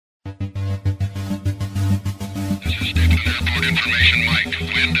Report information, Mike.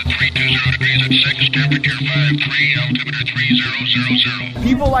 Wind at 320 degrees at 6, temperature 53, altimeter 3000.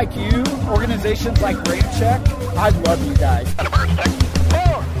 People like you, organizations like RainCheck, I love you guys. 6, 4,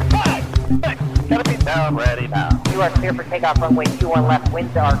 5, 6, 17 down, ready now. You are clear for takeoff runway 21 left.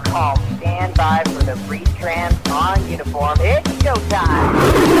 Winds are calm. Stand by for the retrans on uniform. It's showtime.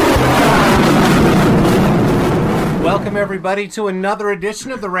 Welcome, everybody, to another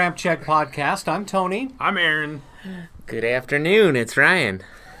edition of the Ramp Check Podcast. I'm Tony. I'm Aaron. Good afternoon. It's Ryan.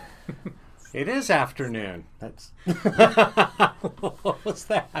 It is afternoon. That's what was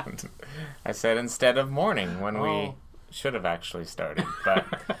that? I said instead of morning when we should have actually started. But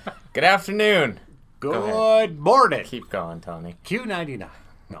good afternoon. Good morning. Keep going, Tony. Q99.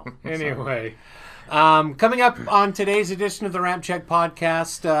 No. Anyway. Coming up on today's edition of the Ramp Check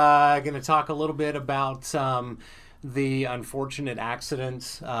Podcast, going to talk a little bit about the unfortunate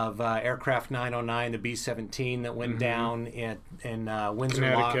accident of Aircraft 909, the B-17, that went down in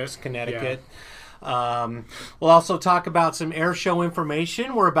Windsor Locks, Connecticut. Yeah. We'll also talk about some air show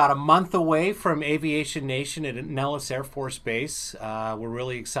information. We're about a month away from Aviation Nation at Nellis Air Force Base. We're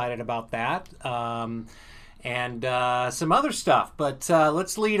really excited about that. And some other stuff. But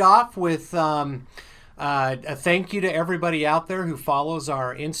let's lead off with a thank you to everybody out there who follows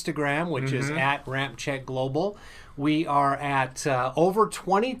our Instagram, which is at RampCheckGlobal. We are at over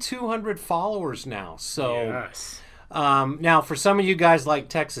 2,200 followers now. So, yes. Now, for some of you guys like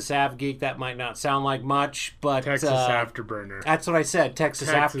Texas AvGeek, that might not sound like much, but Texas Afterburner. That's what I said. Texas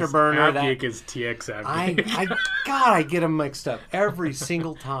Afterburner. AvGeek is TX AvGeek. I get them mixed up every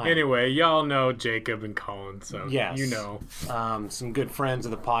single time. Anyway, y'all know Jacob and Colin, so yes. You know. Some good friends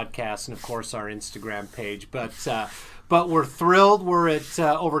of the podcast, and of course our Instagram page. But we're thrilled. We're at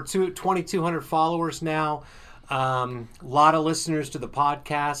over 2,200 followers now. A lot of listeners to the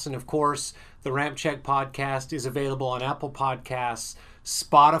podcast, and of course the Ramp Check Podcast is available on Apple Podcasts,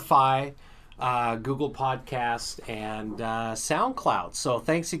 Spotify, Google Podcasts, and SoundCloud. So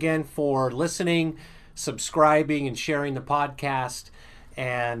thanks again for listening, subscribing, and sharing the podcast.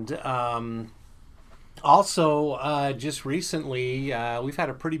 And also, just recently, we've had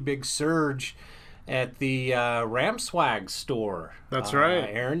a pretty big surge at the Ram Swag store. That's right.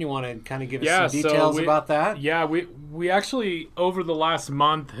 Aaron, you want to kind of give us some details about that? Yeah, we actually, over the last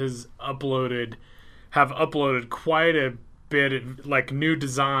month, have uploaded quite a bit of, like, new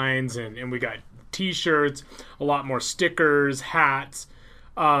designs, and we got T-shirts, a lot more stickers, hats.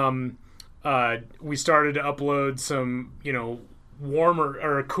 We started to upload some, warmer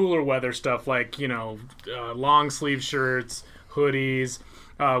or cooler weather stuff, like, long sleeve shirts, hoodies.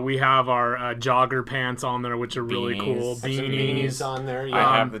 We have our jogger pants on there, which are really cool. Beanies on there. Yeah.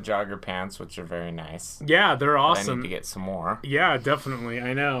 I have the jogger pants, which are very nice. Yeah, they're awesome. I need to get some more. Yeah, definitely.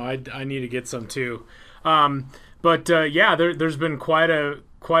 I know. I need to get some too. There's been quite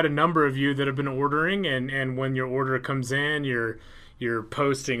a number of you that have been ordering, and when your order comes in, you're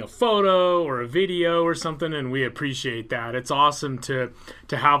posting a photo or a video or something, and we appreciate that. It's awesome to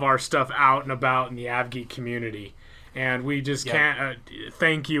have our stuff out and about in the AvGeek community. And we just can't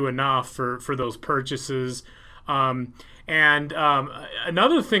thank you enough for those purchases. And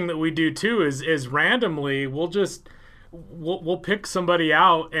another thing that we do too is randomly we'll pick somebody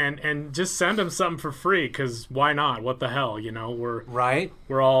out and just send them something for free, because why not? What the hell,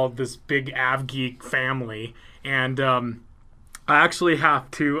 we're all this big AvGeek family. And I actually have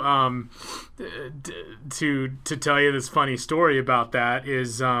to tell you this funny story about that.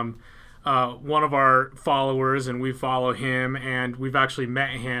 Is one of our followers, and we follow him, and we've actually met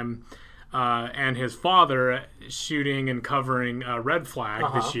him and his father shooting and covering Red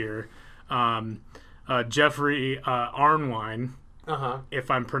Flag this year. Jeffrey Arnwine, if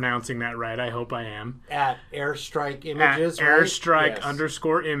I'm pronouncing that right. I hope I am. At Airstrike Images, at Airstrike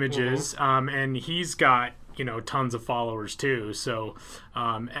 _images, and he's got tons of followers too. So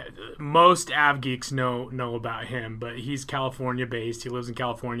most AvGeeks know about him, but he's California based. He lives in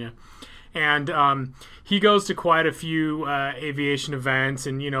California. And he goes to quite a few aviation events,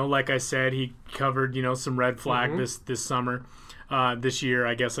 and like I said, he covered some Red Flag this summer, this year,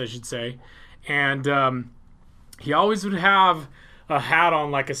 I guess I should say. And he always would have a hat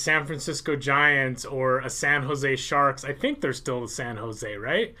on, like a San Francisco Giants or a San Jose Sharks. I think they're still the San Jose,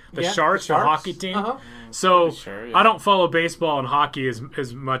 right? The Sharks, the hockey team. So sure, yeah. I don't follow baseball and hockey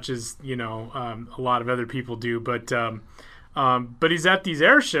as much as a lot of other people do, but he's at these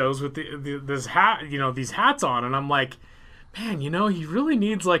air shows with this hat, these hats on, and I'm like, man, he really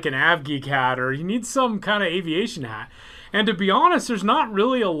needs like an AvGeek hat, or he needs some kind of aviation hat. And to be honest, there's not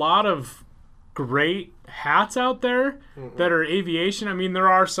really a lot of great hats out there that are aviation. I mean, there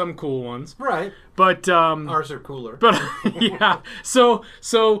are some cool ones, Right. but Ours are cooler. but yeah. So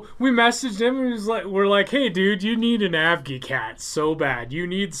we messaged him and we're like, hey, dude, you need an AvGeek hat so bad. You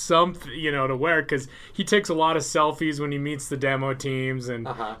need something, to wear, because he takes a lot of selfies when he meets the demo teams and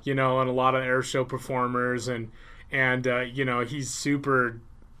and a lot of air show performers and he's super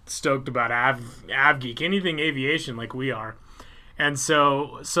stoked about AvGeek, anything aviation like we are. And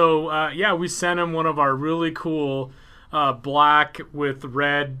so we sent him one of our really cool black with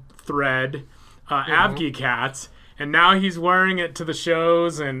red thread AvGeek hats, and now he's wearing it to the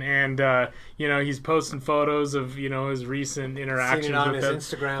shows, and he's posting photos of his recent interactions Seen it on with his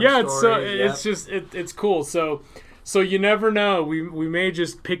them. Instagram Yeah, stories. it's cool. So you never know. We may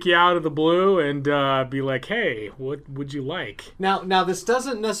just pick you out of the blue and be like, hey, what would you like? Now this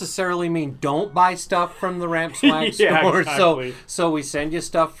doesn't necessarily mean don't buy stuff from the Ramp Swag Yeah, store. exactly. So we send you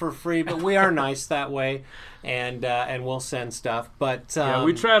stuff for free, but we are nice that way, and we'll send stuff. But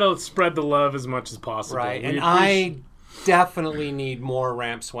we try to spread the love as much as possible. right, We and I definitely need more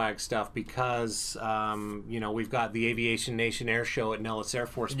Ramp Swag stuff because we've got the Aviation Nation Air Show at Nellis Air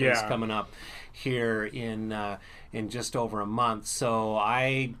Force Base coming up here in just over a month. So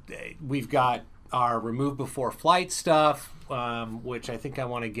we've got our Remove Before Flight stuff, which I think I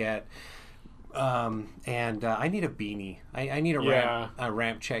want to get. And I need a beanie. I need a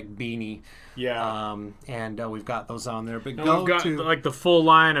ramp check beanie. Yeah. And we've got those on there. But we've got like the full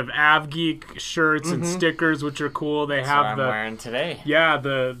line of AvGeek shirts and stickers, which are cool. They have what I'm wearing today. Yeah,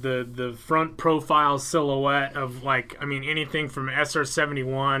 the front profile silhouette of anything from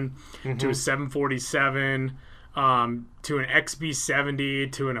SR-71 to a 747. To an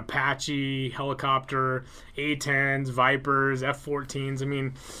XB-70, to an Apache helicopter, A-10s, Vipers, F-14s. I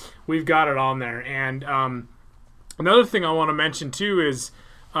mean, we've got it on there. And another thing I want to mention, too, is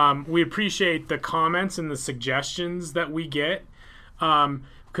we appreciate the comments and the suggestions that we get,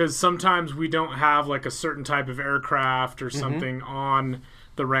 because sometimes we don't have, like, a certain type of aircraft or something on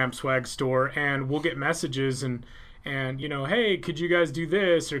the Ramp Swag store, and we'll get messages and hey, could you guys do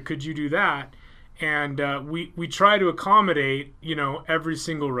this, or could you do that? And we try to accommodate, every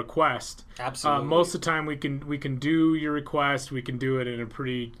single request. Absolutely. Most of the time we can do your request. We can do it in a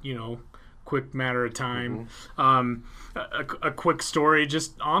pretty, quick matter of time. A quick story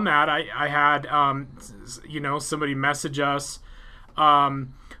just on that. I had, somebody message us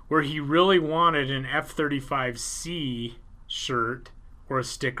where he really wanted an F-35C shirt or a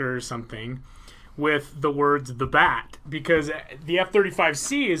sticker or something with the words "the Bat," because the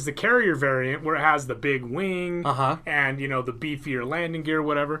F-35C is the carrier variant where it has the big wing and the beefier landing gear,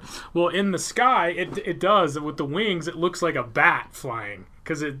 whatever. Well, in the sky, it does with the wings. It looks like a bat flying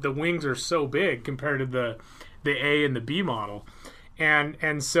because the wings are so big compared to the A and the B model,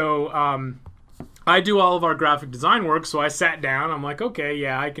 and so I do all of our graphic design work. So I sat down. I'm like, okay,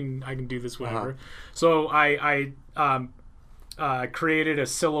 yeah, I can do this, whatever. So I created a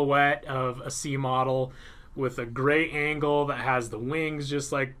silhouette of a C model with a great angle that has the wings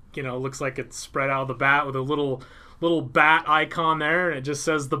just like, looks like it's spread out of the bat with a little bat icon there, and it just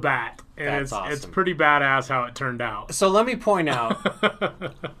says "the Bat." And That's it's awesome. pretty badass how it turned out. So let me point out,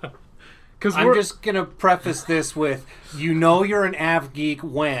 Because I'm just going to preface this with, you're an AvGeek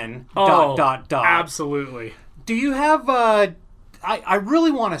when ... Absolutely. Do you have I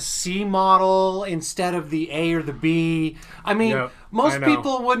really want a C model instead of the A or the B. I mean, Yep, most I know.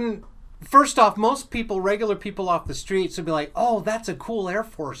 people wouldn't. First off, regular people off the streets would be like, "Oh, that's a cool Air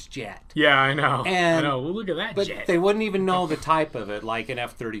Force jet." Yeah, I know. And- I know. Well, look at that But jet. they wouldn't even know the type of it, like an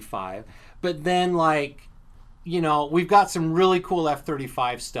F-35. But then, we've got some really cool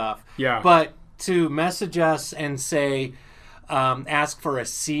F-35 stuff. Yeah. But to message us and say, ask for a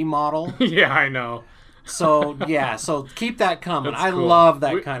C model. Yeah, I know. So keep that coming. That's I cool. love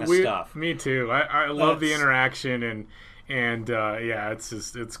that kind of stuff. Me too. I love the That's- interaction and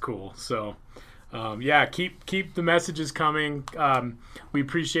it's cool. So keep the messages coming. We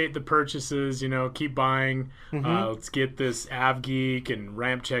appreciate the purchases. Keep buying. Let's get this AvGeek and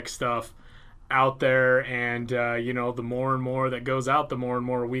Ramp Check stuff out there, and the more and more that goes out, the more and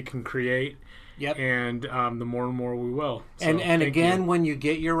more we can create. Yep. And the more and more we will. So, And thank again, you. when you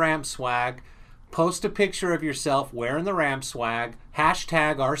get your Ramp Swag, post a picture of yourself wearing the Ramp Swag,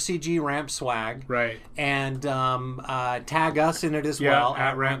 hashtag RCG Ramp Swag, Right. and tag us in it as well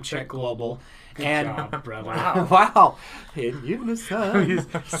at Ramp Check Global. Good and job, brother. wow, in unison.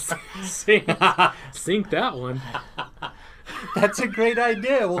 Sync that one. That's a great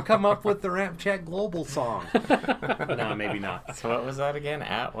idea. We'll come up with the Ramp Check Global song. No, maybe not. So what was that again?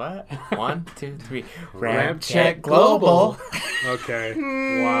 At what? 1, 2, 3. Ramp Check Global. Okay.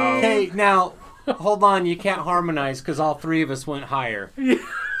 Wow. Hey, now hold on, you can't harmonize because all three of us went higher.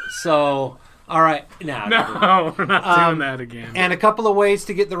 So, all right, now. No, we're not doing that again. And a couple of ways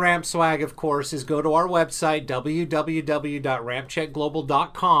to get the ramp swag, of course, is go to our website,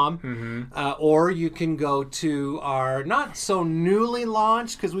 www.rampcheckglobal.com, or you can go to our not so newly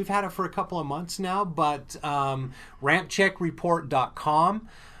launched, because we've had it for a couple of months now, but rampcheckreport.com.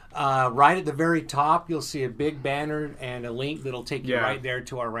 Right at the very top, you'll see a big banner and a link that'll take you right there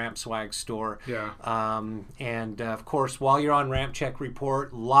to our Ramp Swag store. Yeah. And of course, while you're on Ramp Check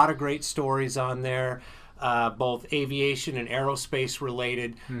Report, a lot of great stories on there, both aviation and aerospace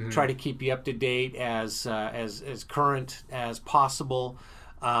related. Try to keep you up to date as current as possible.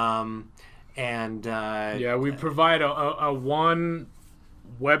 We provide a one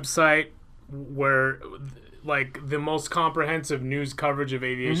website where, like, the most comprehensive news coverage of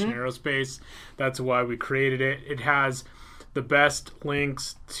aviation aerospace. That's why we created it. It has the best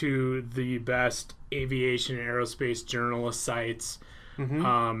links to the best aviation and aerospace journalist sites.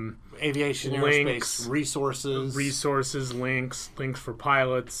 Aviation, links, aerospace, resources, links for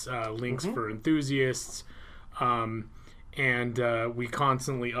pilots, links for enthusiasts. And we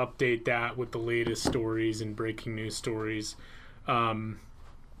constantly update that with the latest stories and breaking news stories.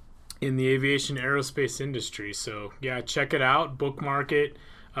 In the aviation aerospace industry. So yeah, check it out, bookmark it,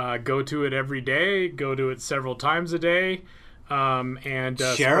 go to it every day, go to it several times a day, and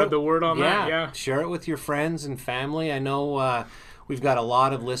spread the word on that. Yeah, share it with your friends and family. I know we've got a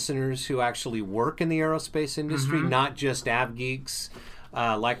lot of listeners who actually work in the aerospace industry, not just av geeks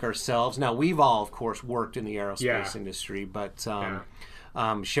like ourselves. Now, we've all, of course, worked in the aerospace industry, but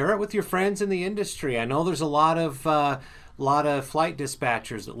share it with your friends in the industry. I know there's a lot of flight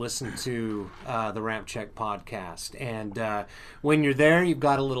dispatchers that listen to the Ramp Check podcast. And when you're there, you've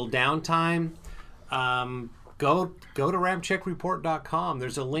got a little downtime, go to rampcheckreport.com.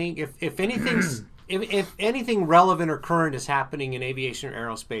 There's a link. If anything's if anything relevant or current is happening in aviation or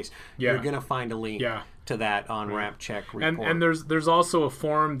aerospace, you're going to find a link to that on Ramp Check Report. And there's also a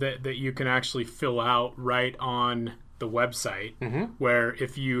form that you can actually fill out right on the website, where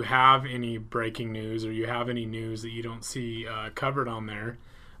if you have any breaking news or you have any news that you don't see covered on there,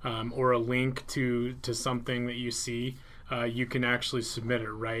 or a link to something that you see, you can actually submit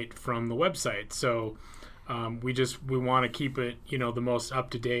it right from the website. So we want to keep it, the most up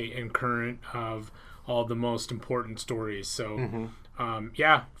to date and current of all the most important stories. So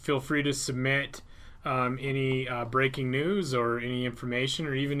feel free to submit any breaking news or any information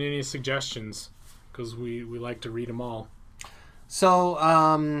or even any suggestions, because we like to read them all. So,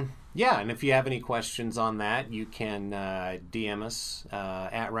 and if you have any questions on that, you can DM us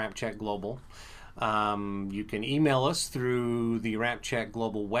at Ramp Check Global. You can email us through the Ramp Check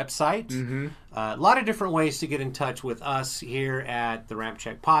Global website. A lot of different ways to get in touch with us here at the Ramp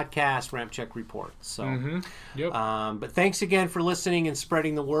Check Podcast, Ramp Check Report. So, but thanks again for listening and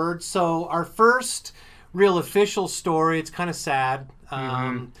spreading the word. So, our first real official story, it's kind of sad.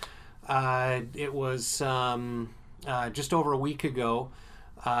 It was just over a week ago.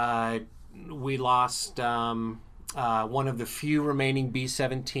 We lost one of the few remaining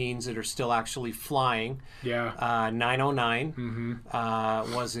B-17s that are still actually flying. 909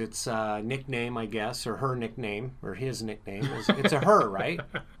 was its nickname, I guess, or her nickname, or his nickname. It's a her, right?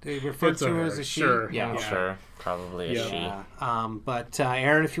 They refer to her as a she? Sure. Sure. Probably a she. But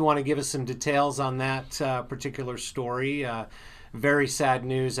Aaron, if you want to give us some details on that particular story. Very sad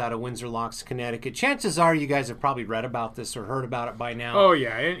news out of Windsor Locks, Connecticut. Chances are you guys have probably read about this or heard about it by now. Oh,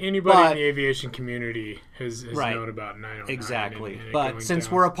 yeah. Anybody in the aviation community has known about 909. Exactly. And but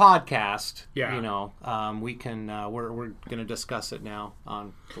since we're a podcast, we can we're going to discuss it now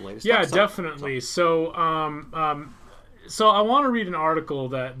on the latest episode. Definitely. So so I want to read an article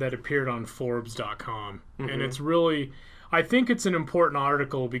that appeared on Forbes.com. And it's really, I think it's an important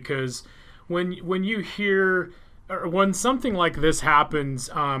article because when you hear, or when something like this happens,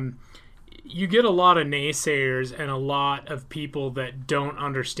 you get a lot of naysayers and a lot of people that don't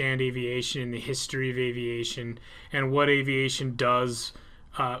understand aviation and the history of aviation and what aviation does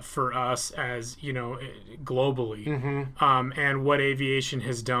for us as, globally, and what aviation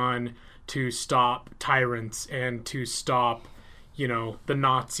has done to stop tyrants and to stop, the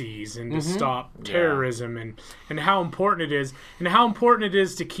Nazis and to stop terrorism and how important it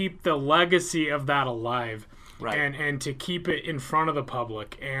is to keep the legacy of that alive. Right. And to keep it in front of the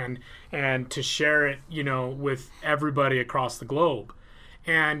public and to share it, with everybody across the globe.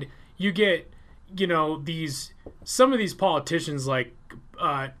 And you get, some of these politicians like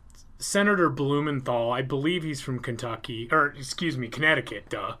Senator Blumenthal, I believe he's from Connecticut,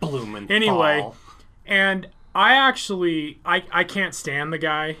 duh. Blumenthal. Anyway, and I can't stand the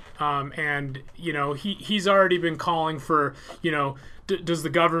guy, and he's already been calling for does the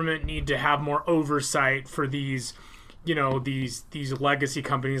government need to have more oversight for these these legacy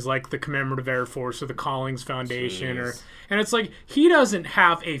companies like the Commemorative Air Force or the Collings Foundation and it's like he doesn't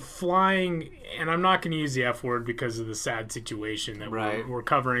have a flying, and I'm not going to use the F word because of the sad situation that we're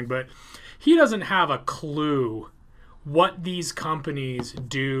covering, but he doesn't have a clue what these companies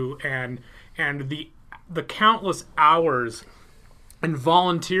do and the countless hours and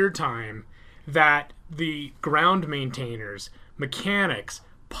volunteer time that the ground maintainers, mechanics,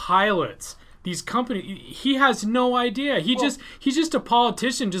 pilots, these companies, he has no idea. He's just a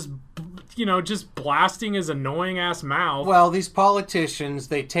politician, just blasting his annoying ass mouth. Well, these politicians,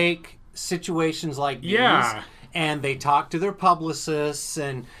 they take situations like these and they talk to their publicists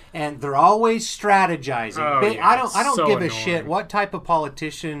and they're always strategizing. I don't give a shit what type of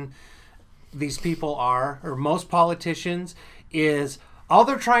politician these people are, or most politicians, is all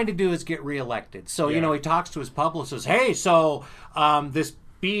they're trying to do is get reelected. So, he talks to his publicist, hey, so this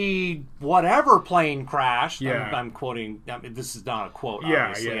B whatever plane crashed. I'm quoting, this is not a quote,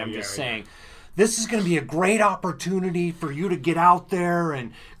 obviously. I'm just saying, this is going to be a great opportunity for you to get out there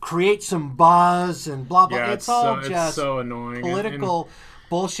and create some buzz and blah, blah. It's just so annoying. Political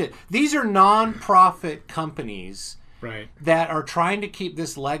bullshit. These are non-profit companies that are trying to keep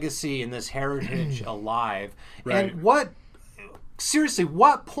this legacy and this heritage alive. And what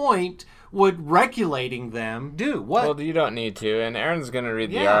point would regulating them do? Well, you don't need to, and Aaron's going to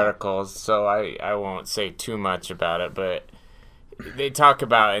read the articles, so I won't say too much about it, but they talk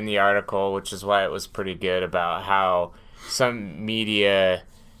about in the article, which is why it was pretty good, about how some media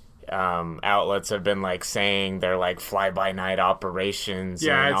outlets have been saying they're fly-by-night operations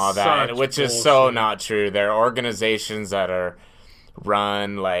and all that, which is so not true. They're organizations that are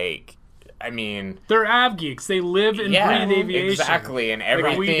run they're av geeks. They live and breathe aviation. Exactly, and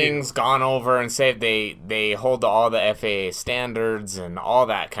everything's gone over and said they hold to all the FAA standards and all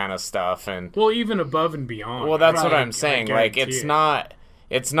that kind of stuff, and even above and beyond. Well, that's what I'm saying. It's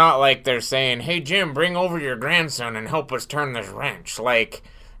not like they're saying, "Hey Jim, bring over your grandson and help us turn this wrench."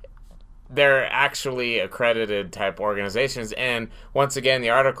 They're actually accredited type organizations, and once again,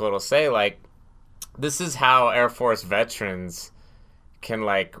 the article will say this is how Air Force veterans can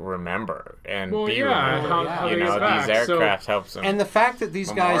remember and be remembered. These aircraft helps them. And the fact that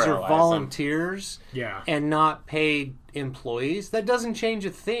these guys are volunteers and not paid employees, that doesn't change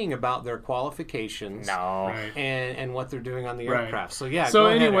a thing about their qualifications and what they're doing on the aircraft. So so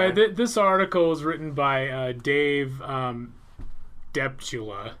anyway, this article was written by Dave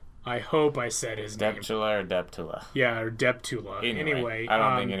Deptula. I hope I said his name. Deptula or Deptula? Yeah, or Deptula. Anyway, I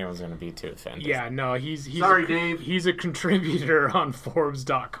don't think anyone's going to be too offended. Yeah, no, he's sorry, Dave. He's a contributor on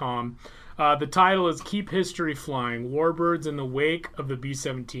Forbes.com. The title is "Keep History Flying: Warbirds in the Wake of the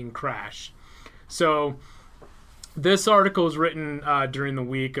B-17 Crash." So this article was written during the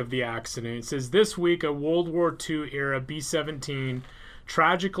week of the accident. It says, this week a World War II era B-17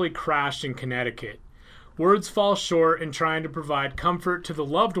 tragically crashed in Connecticut. Words fall short in trying to provide comfort to the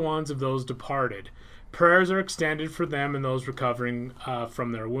loved ones of those departed. Prayers are extended for them and those recovering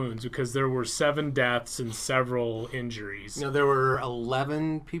from their wounds, because there were 7 deaths and several injuries. There were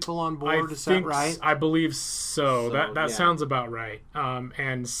 11 people on board, is that right? I believe so. That sounds about right.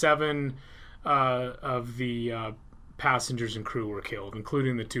 And 7 of the passengers and crew were killed,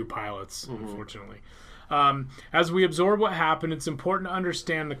 including the 2 pilots, unfortunately. As we absorb what happened, it's important to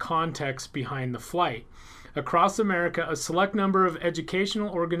understand the context behind the flight. Across America, a select number of educational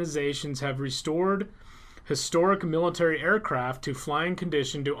organizations have restored historic military aircraft to flying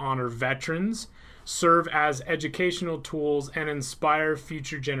condition to honor veterans, serve as educational tools, and inspire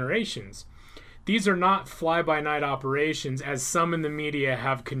future generations. These are not fly-by-night operations, as some in the media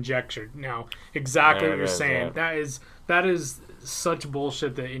have conjectured. Now, exactly what you're saying. Yeah. That is such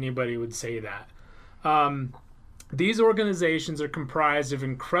bullshit that anybody would say that. These organizations are comprised of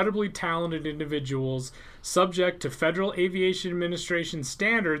incredibly talented individuals subject to Federal Aviation Administration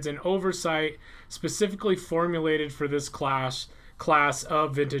standards and oversight specifically formulated for this class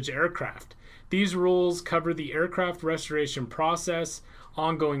of vintage aircraft. These rules cover the aircraft restoration process,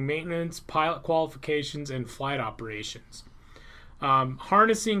 ongoing maintenance, pilot qualifications, and flight operations.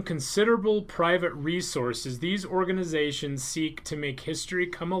 Harnessing considerable private resources, these organizations seek to make history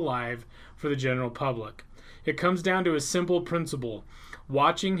come alive for the general public. It comes down to a simple principle.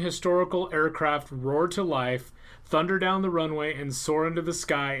 Watching historical aircraft roar to life, thunder down the runway, and soar into the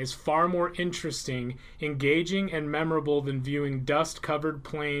sky is far more interesting, engaging, and memorable than viewing dust-covered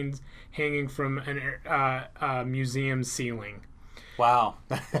planes hanging from a museum ceiling. Wow.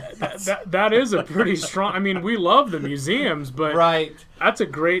 That is a pretty strong. I mean, we love the museums, but Right. that's a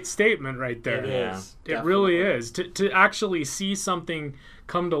great statement right there. It is. It really is. To actually see something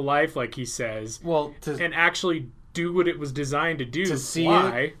come to life, like he says, Well, and actually do what it was designed to do. to see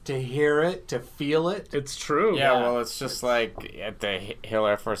fly, it, to hear it, to feel it. it's true. Yeah, well, it's just like at the Hill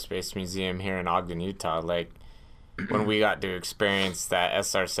Air Force Base Museum here in Ogden, Utah. Like when we got to experience that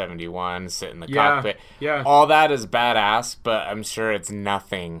SR-71, sit in the cockpit. Yeah. All that is badass, but I'm sure it's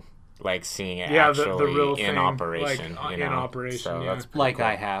nothing like seeing it actually the real in thing, operation. like, you in know? operation, So yeah. that's pretty Like cool.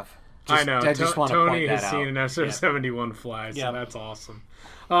 I have. I know. I just want to Tony point that has out. seen an SR-71 fly, so Yep. that's awesome.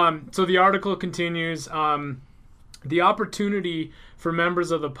 So the article continues. The opportunity for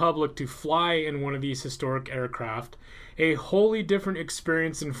members of the public to fly in one of these historic aircraft, a wholly different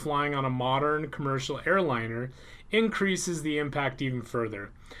experience than flying on a modern commercial airliner, increases the impact even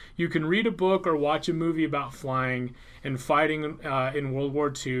further. You can read a book or watch a movie about flying and fighting in World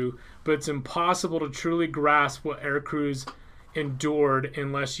War II, but it's impossible to truly grasp what aircrews endured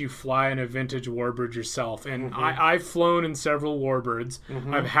unless you fly in a vintage warbird yourself. And I've flown in several warbirds.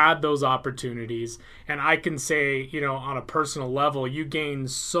 I've had those opportunities, and I can say, on a personal level, you gain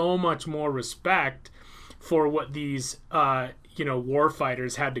so much more respect for what these war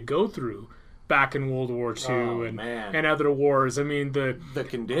fighters had to go through back in World War II and other wars. I mean, the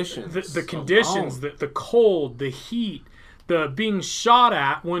conditions. the conditions, the cold, the heat, the being shot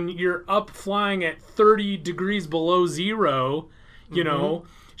at when you're up flying at 30 degrees below zero,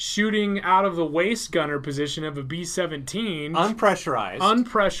 shooting out of the waist gunner position of a B-17.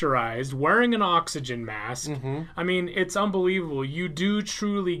 Unpressurized, wearing an oxygen mask. I mean, it's unbelievable. You do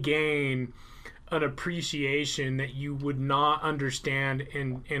truly gain an appreciation that you would not understand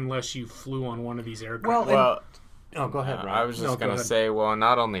unless you flew on one of these aircraft. Well, go ahead, Rob. I was just go going to ahead. say, well,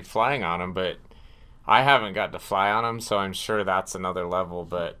 not only flying on them, but I haven't got to fly on them, so I'm sure that's another level.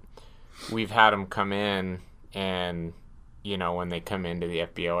 But we've had them come in, and, when they come into the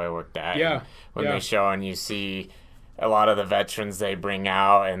FBO I worked at, and when they show and you see a lot of the veterans they bring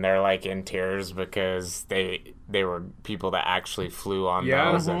out, and they're like in tears because they were people that actually flew on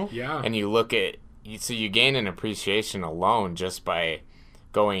those. And you look at, so you gain an appreciation alone just by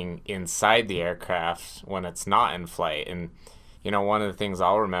going inside the aircraft when it's not in flight. And one of the things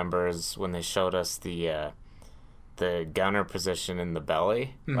I'll remember is when they showed us the gunner position in the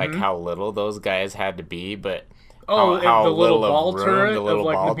belly, like how little those guys had to be, but how the little ball room, turret the little of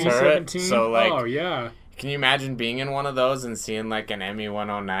like ball the turret. B-17. So like, Can you imagine being in one of those and seeing like an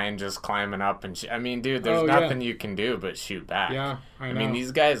ME-109 just climbing up and I mean, dude, there's nothing you can do but shoot back. Yeah, I know. I mean,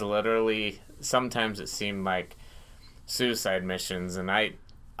 these guys literally, sometimes it seemed like suicide missions, and I'm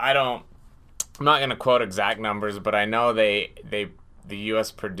not going to quote exact numbers, but I know the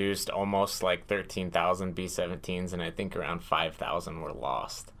U.S. produced almost like 13,000 B-17s, and I think around 5,000 were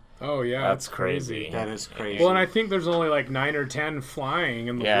lost. Oh, yeah. That's crazy. That is crazy. Well, and I think there's only like 9 or 10 flying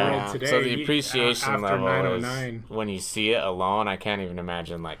in the world today. So the appreciation after level 909. is, when you see it alone, I can't even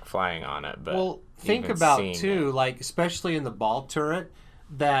imagine like flying on it. But well, think even about seeing too, it. like especially in the ball turret,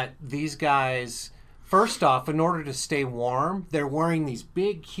 that these guys, first off, in order to stay warm, they're wearing these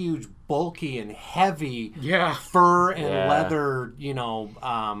big, huge, bulky, and heavy fur and leather,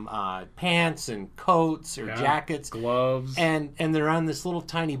 pants and coats or jackets, gloves, and they're on this little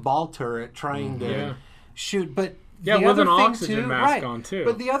tiny ball turret trying to shoot. But with the other an thing oxygen too, mask on too.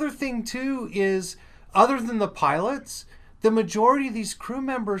 But the other thing too is, other than the pilots, the majority of these crew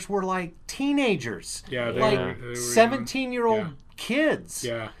members were like teenagers, they like were 17-year-old kids.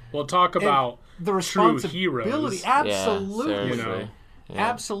 Yeah, well, talk about the responsibility. heroes. Absolutely, seriously.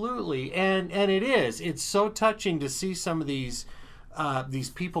 absolutely, and it's so touching to see some of these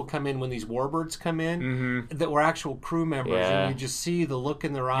people come in when these warbirds come in that were actual crew members, and you just see the look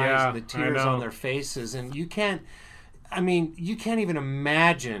in their eyes and the tears on their faces, and you can't even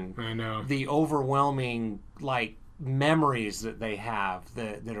imagine the overwhelming memories that they have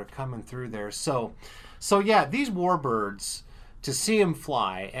that are coming through there. So yeah, these warbirds, to see them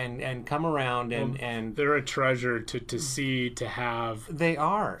fly and come around and they're a treasure to see, to have. They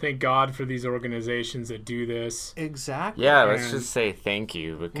are. Thank God for these organizations that do this. Exactly. Yeah, let's just say thank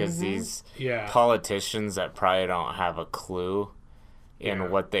you, because these politicians that probably don't have a clue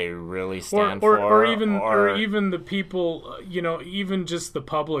in what they really stand for, or even the people, even just the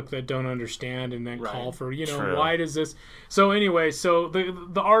public that don't understand and then call for, why does this? So anyway, so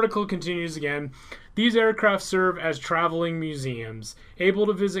the article continues again. These aircraft serve as traveling museums, able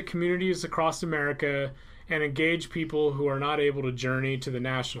to visit communities across America and engage people who are not able to journey to the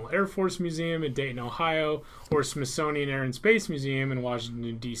National Air Force Museum in Dayton, Ohio, or Smithsonian Air and Space Museum in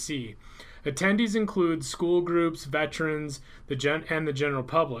Washington, D.C. Attendees include school groups, veterans, and the general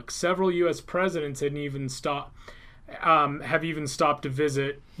public. Several U.S. presidents have even stopped to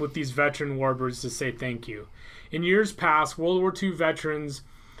visit with these veteran warbirds to say thank you. In years past, World War II veterans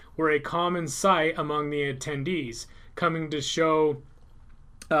were a common sight among the attendees, coming to show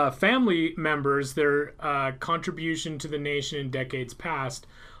family members their contribution to the nation in decades past,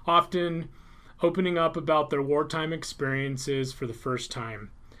 often opening up about their wartime experiences for the first time.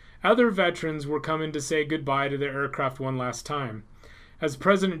 Other veterans were coming to say goodbye to their aircraft one last time. As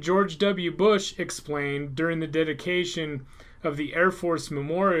President George W. Bush explained during the dedication of the Air Force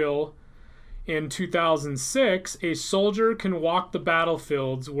Memorial in 2006, a soldier can walk the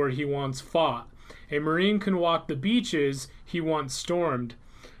battlefields where he once fought. A Marine can walk the beaches he once stormed.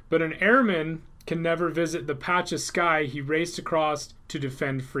 But an airman can never visit the patch of sky he raced across to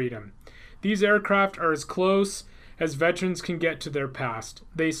defend freedom. These aircraft are as close as veterans can get to their past.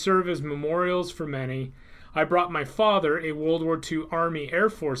 They serve as memorials for many. I brought my father, a World War II Army Air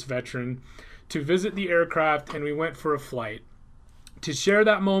Force veteran, to visit the aircraft, and we went for a flight. To share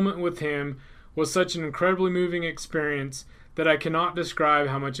that moment with him was such an incredibly moving experience that I cannot describe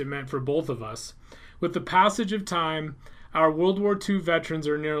how much it meant for both of us. With the passage of time, our World War II veterans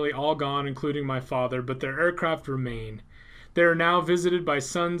are nearly all gone, including my father, but their aircraft remain. They are now visited by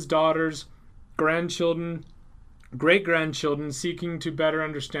sons, daughters, grandchildren, great-grandchildren seeking to better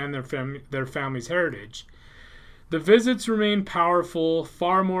understand their family's heritage. The visits remain powerful,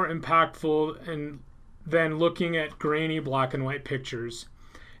 far more impactful than looking at grainy black and white pictures.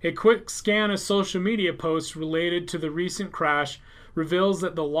 A quick scan of social media posts related to the recent crash reveals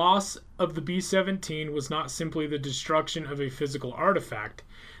that the loss of the B-17 was not simply the destruction of a physical artifact.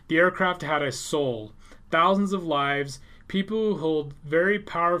 The aircraft had a soul. Thousands of lives, people who hold very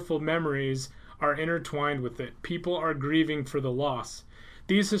powerful memories, are intertwined with it. People are grieving for the loss.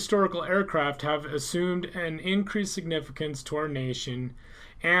 These historical aircraft have assumed an increased significance to our nation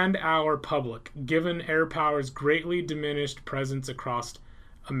and our public, given air power's greatly diminished presence across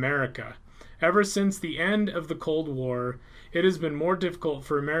America. Ever since the end of the Cold War, it has been more difficult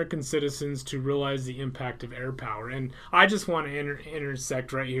for American citizens to realize the impact of air power. And I just want to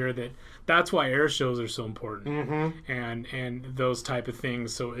intersect right here that's why air shows are so important, and those type of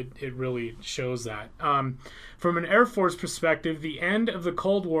things. So it really shows that. From an Air Force perspective, the end of the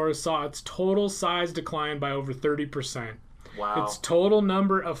Cold War saw its total size decline by over 30%. Wow. Its total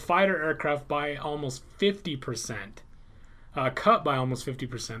number of fighter aircraft by almost 50%. Cut by almost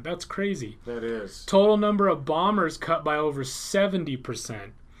 50%. That's crazy. That is. Total number of bombers cut by over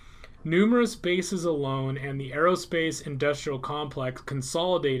 70%. Numerous bases alone and the aerospace industrial complex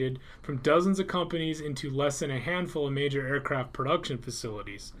consolidated from dozens of companies into less than a handful of major aircraft production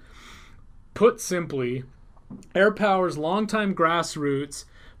facilities. Put simply, air power's longtime grassroots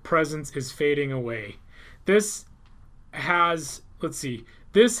presence is fading away. This has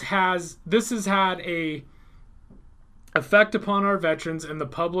had a effect upon our veterans and the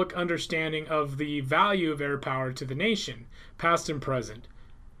public understanding of the value of air power to the nation, past and present.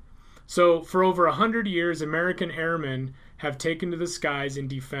 So, for over 100 years, American airmen have taken to the skies in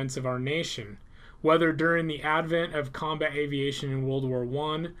defense of our nation. Whether during the advent of combat aviation in World War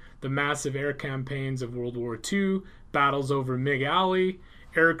I, the massive air campaigns of World War II, battles over Mig Alley,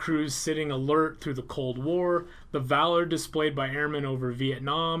 air crews sitting alert through the Cold War, the valor displayed by airmen over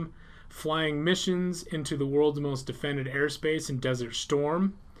Vietnam, flying missions into the world's most defended airspace in Desert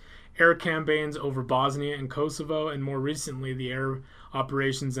Storm, air campaigns over Bosnia and Kosovo, and more recently the air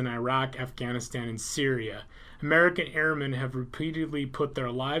operations in Iraq, Afghanistan, and Syria. American airmen have repeatedly put their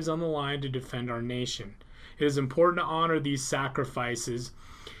lives on the line to defend our nation. It is important to honor these sacrifices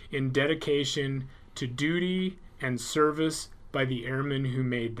in dedication to duty and service by the airmen who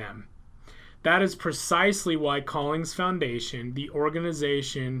made them. That is precisely why Collings Foundation, the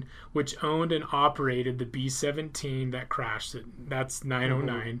organization which owned and operated the B-17 that crashed, that's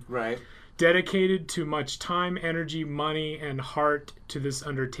 909, Right. dedicated to much time, energy, money, and heart to this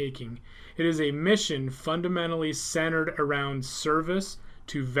undertaking. It is a mission fundamentally centered around service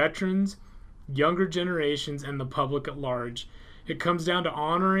to veterans, younger generations, and the public at large. It comes down to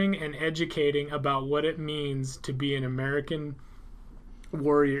honoring and educating about what it means to be an American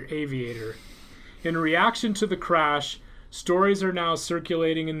warrior aviator. In reaction to the crash, stories are now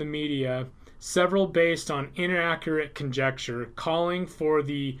circulating in the media, several based on inaccurate conjecture, calling for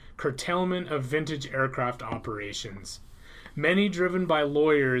the curtailment of vintage aircraft operations. Many driven by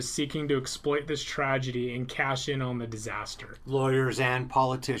lawyers seeking to exploit this tragedy and cash in on the disaster. Lawyers and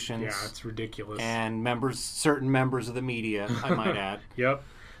politicians. Yeah, it's ridiculous. And certain members of the media, I might add. Yep.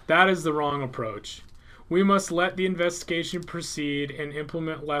 That is the wrong approach. We must let the investigation proceed and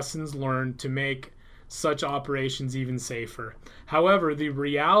implement lessons learned to make such operations even safer. However, the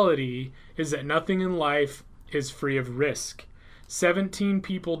reality is that nothing in life is free of risk. 17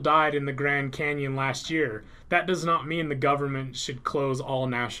 people died in the Grand Canyon last year. That does not mean the government should close all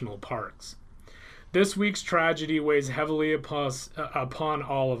national parks. This week's tragedy weighs heavily upon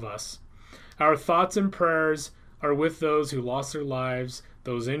all of us. Our thoughts and prayers are with those who lost their lives,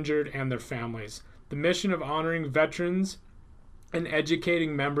 those injured, and their families. The mission of honoring veterans and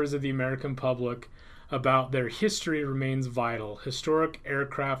educating members of the American public about their history remains vital. Historic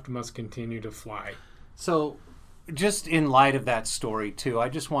aircraft must continue to fly. So, just in light of that story, too, I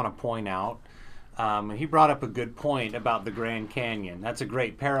just want to point out, he brought up a good point about the Grand Canyon. That's a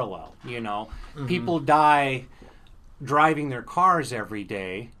great parallel, you know. Mm-hmm. People die driving their cars every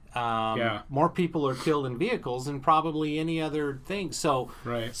day. More people are killed in vehicles than probably any other thing. So,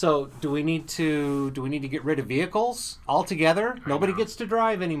 so do we need to get rid of vehicles altogether? Nobody gets to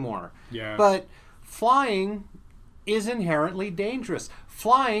drive anymore. Yeah. But flying is inherently dangerous.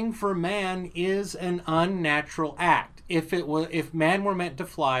 Flying for man is an unnatural act. If man were meant to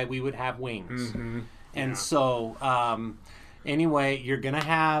fly, we would have wings. Mm-hmm. And so anyway, you're gonna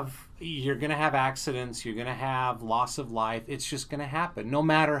have accidents, you're gonna have loss of life. It's just gonna happen. No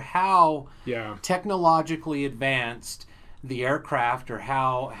matter how technologically advanced the aircraft or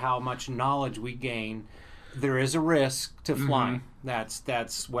how much knowledge we gain, there is a risk to flying.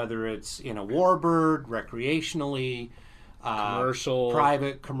 That's whether it's in a warbird, recreationally, commercial,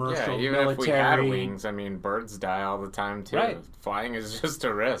 private, commercial, even military. If we had wings, I mean, birds die all the time too. Right. Flying is just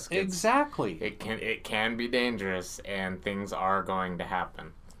a risk. Exactly. It can be dangerous, and things are going to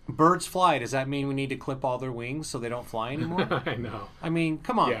happen. Birds fly. Does that mean we need to clip all their wings so they don't fly anymore? I know. I mean,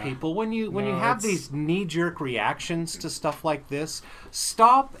 come on, people. When you have these knee-jerk reactions to stuff like this,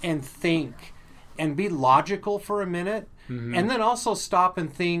 stop and think and be logical for a minute. Mm-hmm. And then also stop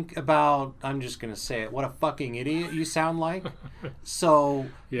and think about, I'm just going to say it, what a fucking idiot you sound like. So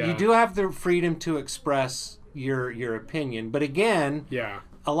you do have the freedom to express your opinion. But again,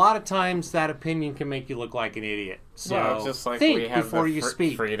 a lot of times that opinion can make you look like an idiot. So it's just like think we have before you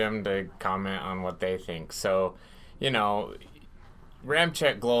speak. Freedom to comment on what they think. So, you know,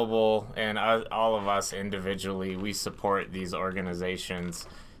 Ramcheck Global and all of us individually, we support these organizations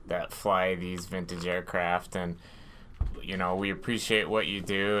that fly these vintage aircraft, and you know, we appreciate what you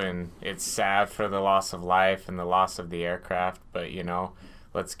do, and it's sad for the loss of life and the loss of the aircraft, but you know,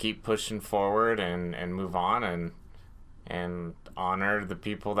 let's keep pushing forward and move on and honor the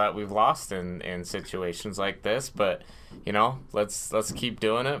people that we've lost in situations like this. But you know, let's keep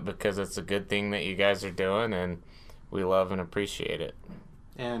doing it, because it's a good thing that you guys are doing, and we love and appreciate it.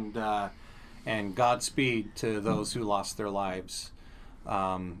 And Godspeed to those who lost their lives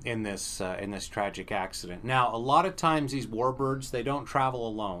in this tragic accident. Now, a lot of times these warbirds, they don't travel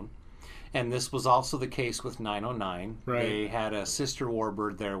alone, and this was also the case with 909. Right. They had a sister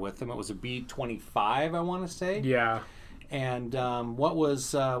warbird there with them. It was a B-25, I want to say. Yeah. And what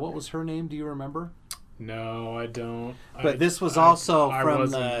was her name? Do you remember? No, I don't. But this was also I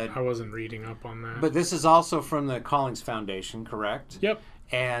from wasn't reading up on that. But this is also from the Collings Foundation, correct? Yep.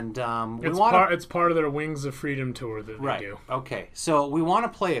 And it's part of their Wings of Freedom tour that they do. Okay, so we want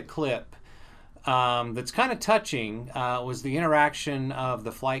to play a clip that's kind of touching. Was the interaction of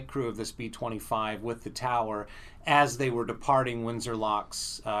the flight crew of this B-25 with the tower as they were departing Windsor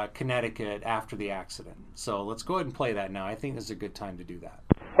Locks, Connecticut, after the accident. So let's go ahead and play that now. I think this is a good time to do that.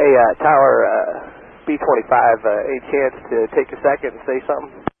 Hey, Tower B-25, any chance to take a second and say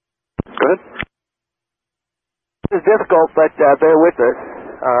something? Go ahead. It's difficult, but bear with us.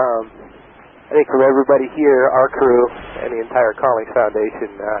 I think from everybody here, our crew, and the entire Collings Foundation,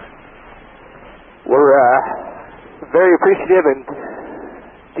 we're very appreciative and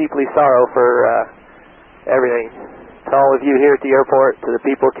deeply sorrow for everything. To all of you here at the airport, to the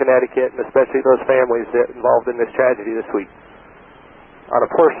people of Connecticut, and especially those families that involved in this tragedy this week. On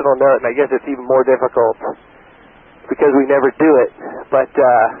a personal note, and I guess it's even more difficult because we never do it, but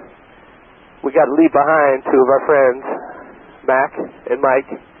we got to leave behind two of our friends, Mac and Mike,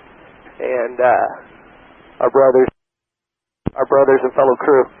 and our brothers and fellow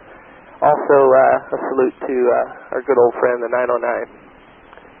crew. Also, a salute to our good old friend, the 909.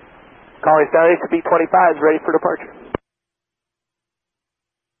 Collings Foundation B-25 is ready for departure.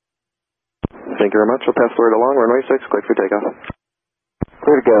 Thank you very much. I'll pass the word along. Runway 6, clear for takeoff.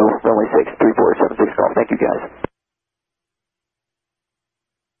 Clear to go. Runway 6, 3476 golf. Thank you, guys.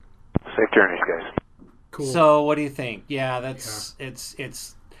 Safe journeys, guys. Cool. So, what do you think? Yeah, it's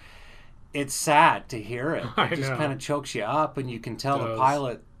sad to hear it. It just kind of chokes you up, and you can tell the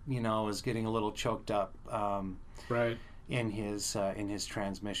pilot is getting a little choked up. Right. In his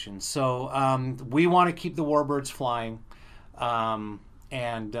transmission. So we want to keep the warbirds flying,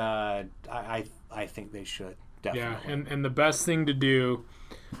 and I think they should definitely. Yeah, and the best thing to do,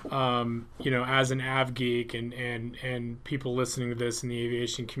 as an av geek and people listening to this in the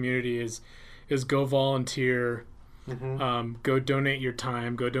aviation community is go volunteer, go donate your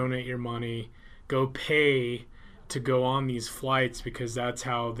time, go donate your money, go pay to go on these flights, because that's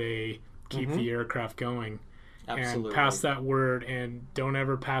how they keep the aircraft going. Absolutely. And pass that word, and don't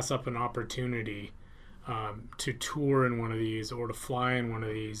ever pass up an opportunity to tour in one of these or to fly in one of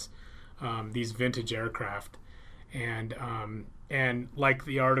these vintage aircraft. And like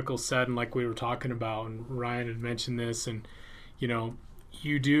the article said, and like we were talking about, and Ryan had mentioned this, and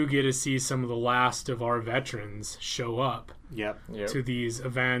you do get to see some of the last of our veterans show up to these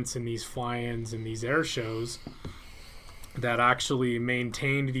events and these fly-ins and these air shows that actually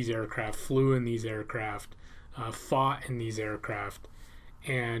maintained these aircraft, flew in these aircraft, fought in these aircraft,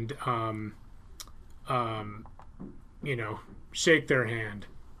 and shake their hand.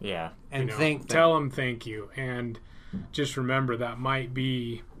 Yeah, and tell them thank you, and just remember that might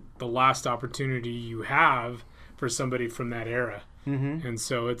be the last opportunity you have for somebody from that era. And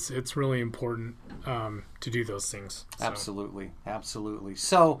so it's really important to do those things. So. Absolutely.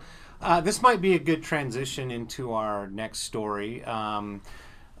 So this might be a good transition into our next story.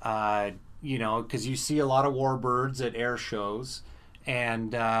 Because you see a lot of warbirds at air shows,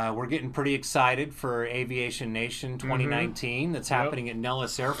 and we're getting pretty excited for Aviation Nation 2019 that's happening at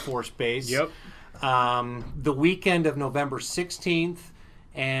Nellis Air Force Base. The weekend of November 16th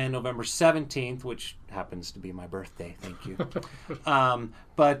and November 17th, which happens to be my birthday. Thank you.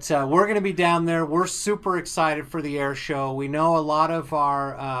 But we're going to be down there. We're super excited for the air show. We know a lot of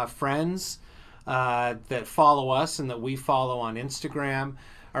our friends that follow us and that we follow on Instagram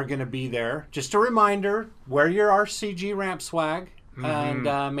are going to be there. Just a reminder, wear your RCG ramp swag,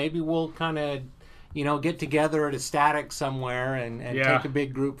 and maybe we'll kind of, get together at a static somewhere and take a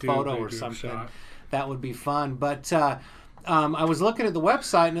big group photo or something. Shot. That would be fun. But I was looking at the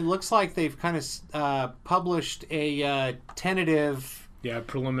website, and it looks like they've kind of published a tentative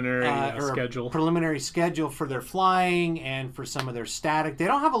preliminary schedule. Preliminary schedule for their flying and for some of their static. They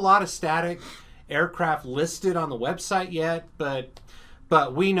don't have a lot of static aircraft listed on the website yet, but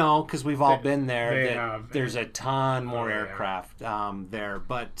we know, because we've all been there, there's a ton more aircraft there.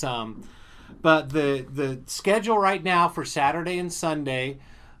 But the schedule right now for Saturday and Sunday,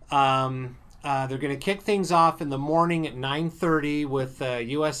 they're going to kick things off in the morning at 9:30 with a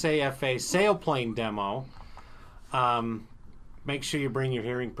USAFA sailplane demo. Make sure you bring your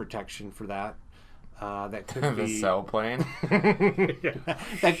hearing protection for that. That could be the sailplane.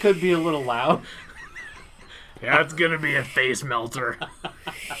 That could be a little loud. Yeah, it's going to be a face melter.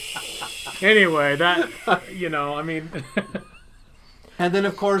 Anyway, And then,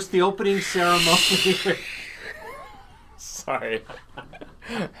 of course, the opening ceremony. Sorry.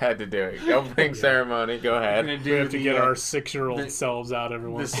 Had to do it. Opening ceremony, go ahead. We have to get our 6-year-old selves out every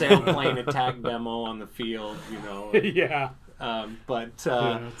once in a while. The sailplane attack demo on the field, Yeah. That's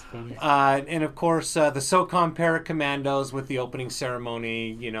funny. And of course, the SOCOM Paracommandos with the opening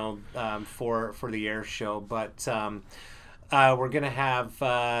ceremony, for the air show. But we're going to have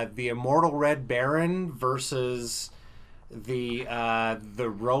the Immortal Red Baron versus the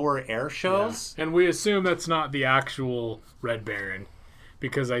rower air shows. Yeah. And we assume that's not the actual Red Baron,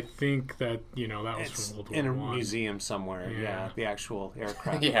 because I think that, that was from World War I. In a museum somewhere, the actual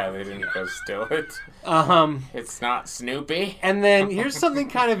aircraft. Yeah, they didn't go steal it. It's not Snoopy. And then here's something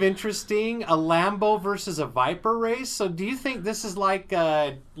kind of interesting, a Lambo versus a Viper race. So do you think this is like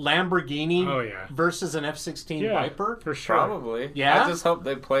a Lamborghini versus an F-16 Viper? For sure. Probably. Yeah? I just hope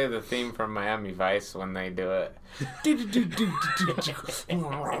they play the theme from Miami Vice when they do it.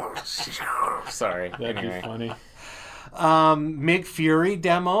 Sorry. That'd be funny. MiG Fury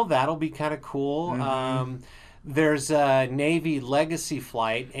demo, that'll be kind of cool. There's a Navy Legacy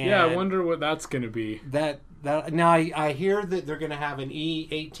flight, and I wonder what that's going to be. Now I hear that they're going to have an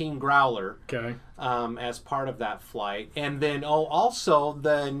E-18 Growler, as part of that flight, and then also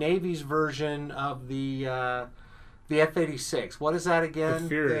the Navy's version of the F-86. What is that again? The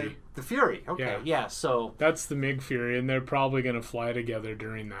Fury. The Fury. Okay, yeah. So that's the MiG Fury, and they're probably going to fly together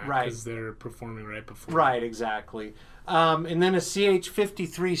during that, because they're performing right before. Right, exactly. And then a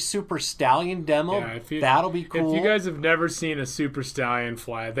CH-53 Super Stallion demo. Yeah, that'll be cool. If you guys have never seen a Super Stallion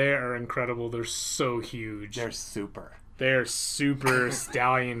fly, they are incredible. They're so huge. They're super. They're super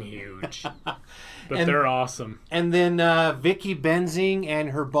stallion huge. But they're awesome. And then Vicky Benzing and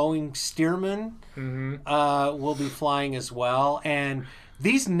her Boeing Stearman will be flying as well. And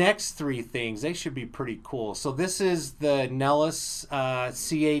These next three things, they should be pretty cool. So this is the Nellis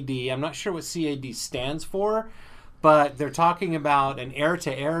CAD. I'm not sure what CAD stands for, but they're talking about an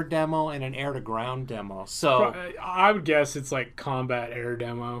air-to-air demo and an air-to-ground demo. So I would guess it's like combat air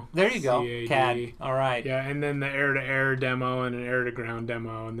demo. There you go, CAD. CAD. All right. Yeah, and then the air-to-air demo and an air-to-ground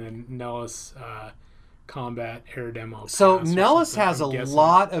demo, and then Nellis combat air demo. So Nellis has a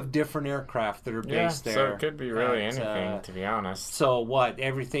lot of different aircraft that are based there. So it could be really anything, to be honest. So what?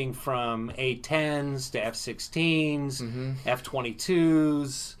 Everything from A-10s to F-16s,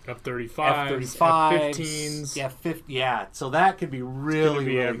 F-22s, F-35s, F-15s, F-15s. Yeah, so that could be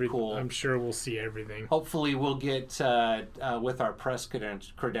really cool. I'm sure we'll see everything. Hopefully we'll get, with our press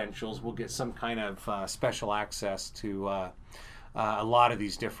credentials, we'll get some kind of special access to a lot of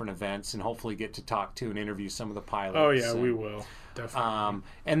these different events, and hopefully get to talk to and interview some of the pilots. Oh yeah, we will definitely.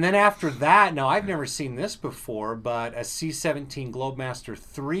 And then after that, now I've never seen this before, but a C-17 Globemaster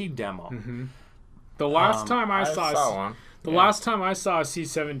 3 demo. The last time I saw one. Last time I saw a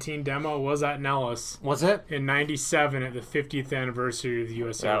C-17 demo was at Nellis. Was it? In '97 at the 50th anniversary of the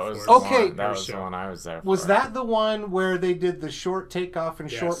U.S. Air Force. That was the one I was there for. Was that the one where they did the short takeoff and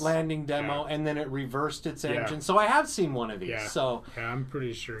short landing demo, and then it reversed its engine? So I have seen one of these. Yeah. So I'm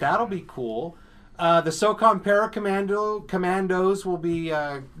pretty sure. That'll be cool. The SOCOM Commandos will be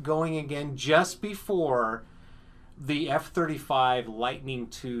going again just before the F-35 Lightning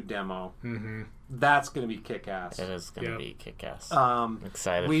II demo. That's going to be kick-ass. It is going to be kick-ass. I'm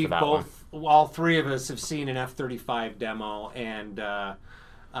excited for that all three of us have seen an F-35 demo, and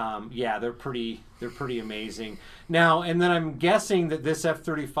they're pretty amazing. Now, and then I'm guessing that this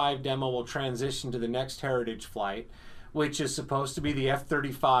F-35 demo will transition to the next Heritage flight, which is supposed to be the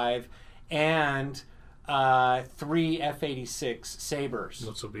F-35 and 3 F-86 Sabres.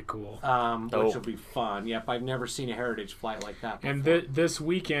 Which will be cool. Which will be fun. Yep, I've never seen a Heritage flight like that before. And this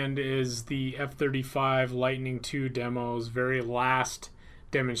weekend is the F-35 Lightning II demo's very last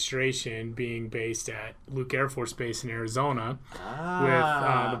demonstration, being based at Luke Air Force Base in Arizona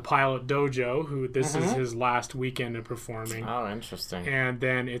with the pilot Dojo, who this is his last weekend of performing. Oh, interesting. And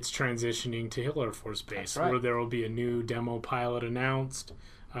then it's transitioning to Hill Air Force Base, where there will be a new demo pilot announced.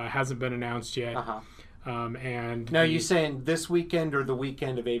 Hasn't been announced yet. And now, you saying this weekend or the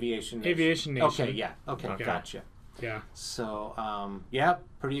weekend of Aviation Nation? Aviation Nation. Okay, yeah. Okay, gotcha. Yeah. So,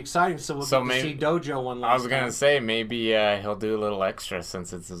 pretty exciting. So we'll get to see Dojo one last I was going to say, maybe he'll do a little extra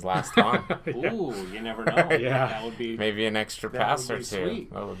since it's his last one. Ooh, you never know. That would be maybe an extra pass or two.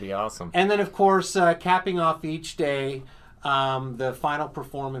 Sweet. That would be awesome. And then, of course, capping off each day, the final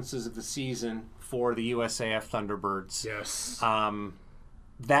performances of the season for the USAF Thunderbirds. Yes.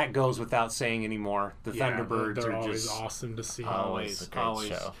 That goes without saying anymore. The Thunderbirds they're are always just awesome to see. Always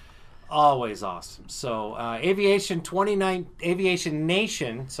show. Always awesome. So Aviation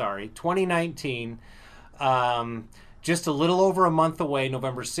Nation, 2019, just a little over a month away,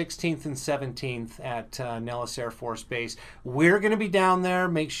 November 16th and 17th at Nellis Air Force Base. We're going to be down there.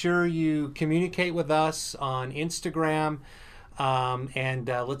 Make sure you communicate with us on Instagram, and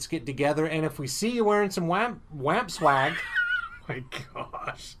let's get together. And if we see you wearing some WAMP swag... My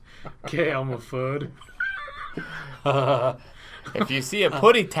gosh. Okay, I'm a food. If you see a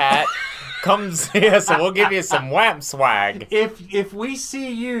putty tat, come see us and we'll give you some WAMP swag. If we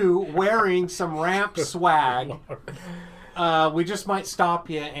see you wearing some ramp swag, we just might stop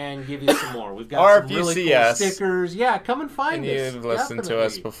you and give you some more. We've got some really cool stickers. Yeah, come and find us. And you've listened to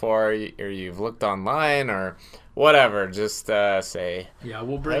us before, or you've looked online, or whatever, just say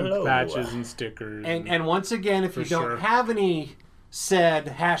we'll bring hello. Patches and stickers. And once again, if you don't have any said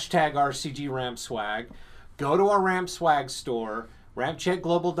 #RCG ramp swag, go to our ramp swag store,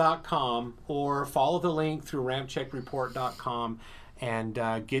 rampcheckglobal.com, or follow the link through rampcheckreport.com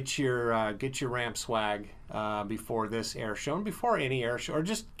and get your ramp swag before this air show and before any air show, or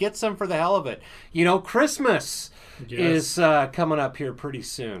just get some for the hell of it. You know, Christmas is coming up here pretty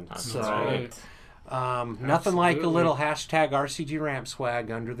soon. That's so right. Nothing like a little #RCG ramp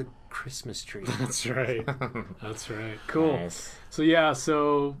swag under the Christmas tree. That's right. That's right. Cool. Nice.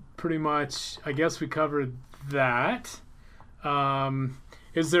 So pretty much, I guess we covered that.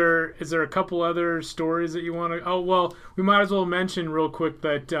 Is there a couple other stories that you want to? Oh well, we might as well mention real quick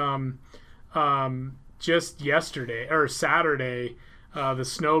that just yesterday or Saturday, the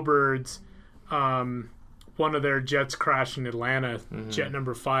Snowbirds, one of their jets crashed in Atlanta, jet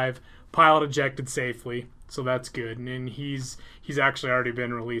number 5. Pilot ejected safely, so that's good. And he's actually already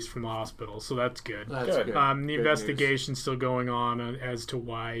been released from the hospital, so that's good. That's good. The investigation's still going on as to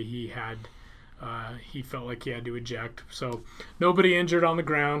why he felt like he had to eject. So nobody injured on the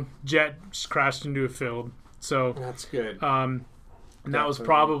ground. Jet just crashed into a field. So that's good. And that was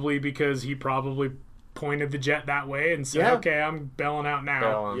probably because he probably pointed the jet that way and said, okay, I'm bailing out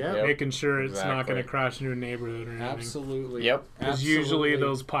now. Making sure it's not going to crash into a neighborhood or anything. Absolutely. Yep. Because usually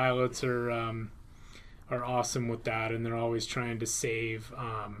those pilots are awesome with that, and they're always trying to save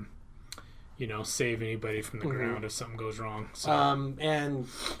save anybody from the ground if something goes wrong. So. And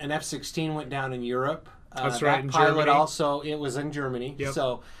an F-16 went down in Europe. That's right, that in pilot Germany. Also, it was in Germany. Yep.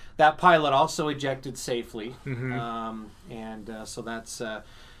 So that pilot also ejected safely. Mm-hmm. So that's.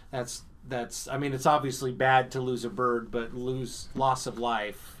 I mean, it's obviously bad to lose a bird, but loss of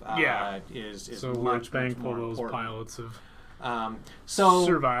life is so much, we're thankful much more those important. pilots have So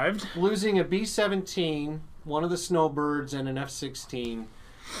survived. Losing a B-17, one of the snowbirds, and an F-16.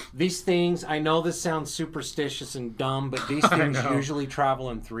 These things, I know this sounds superstitious and dumb, but these things usually travel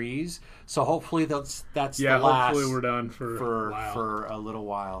in threes. So hopefully that's the last. Hopefully we're done for a little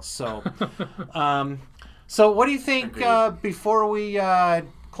while. So, so what do you think before we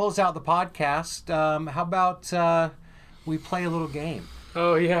close out the podcast? How about we play a little game?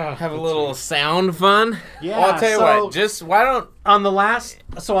 Oh yeah, have a little sound fun. Yeah, well, I'll tell you what. Just why don't on the last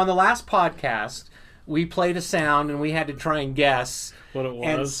podcast we played a sound and we had to try and guess what it was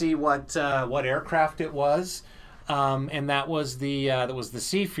and see what aircraft it was, and that was the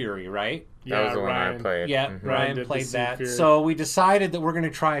Sea Fury, right? That was the one I played. Yeah, Ryan played that. So we decided that we're going to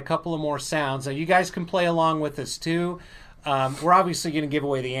try a couple of more sounds. Now you guys can play along with us too. We're obviously going to give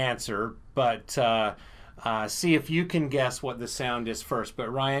away the answer, but see if you can guess what the sound is first.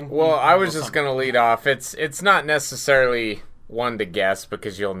 But Ryan, well, I was just going to lead off. It's not necessarily one to guess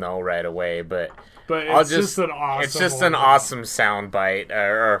because you'll know right away, but it's just an awesome. It's just an awesome sound bite,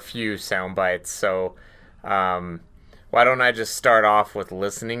 or a few sound bites. So, why don't I just start off with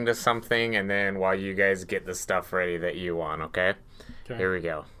listening to something, and then while you guys get the stuff ready that you want, okay? Here we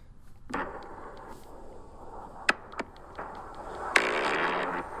go.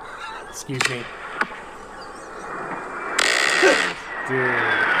 Excuse me. Dude.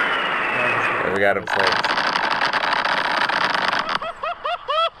 We got to play.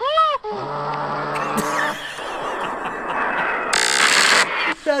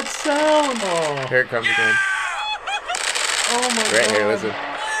 That sound! Oh. Here it comes again. Oh my God. Right here, listen.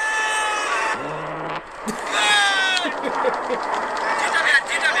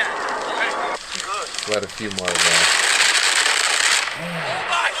 Let a few more go. Oh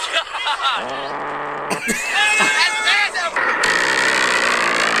my God!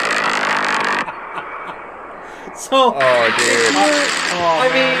 So, dude. I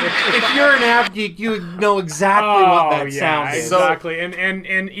mean, if you're an av geek, you would know exactly what that sound is. Exactly.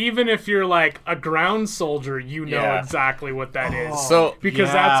 And even if you're like a ground soldier, you know exactly what that is. So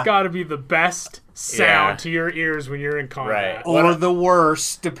because that's got to be the best sound to your ears when you're in combat. Right. Or the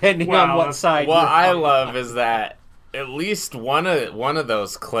worst, depending on what side. What I love is that at least one of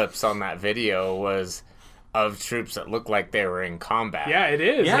those clips on that video was of troops that look like they were in combat. Yeah, it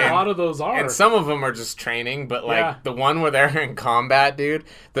is. Yeah. A lot of those are. And some of them are just training, but like the one where they're in combat, dude,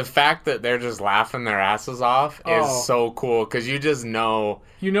 the fact that they're just laughing their asses off is so cool because you just know.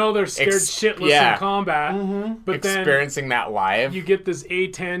 You know they're scared shitless in combat, but experiencing that live. You get this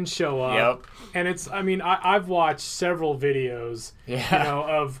A-10 show up, and it's, I mean, I've watched several videos, you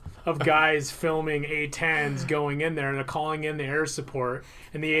know, of guys filming A-10s going in there and they're calling in the air support,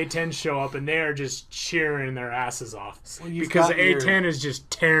 and the A-10s show up and they're just cheering their asses off because the A-10 is just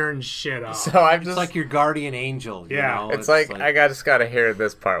tearing shit off. So it's like your guardian angel. You know? It's like I just gotta hear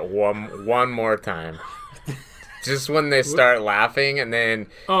this part one more time. Just when they start laughing, and then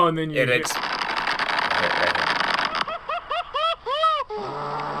you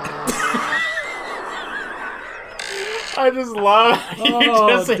I just love you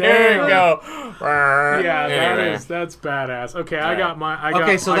just hear it go. Yeah, that's badass. Okay, I got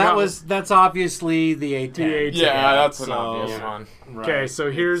my. So that's obviously the A-10. Yeah, that's an obvious one. Right. Okay, so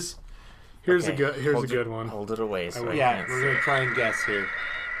here's a good one. Hold it away. So we're gonna try and guess here.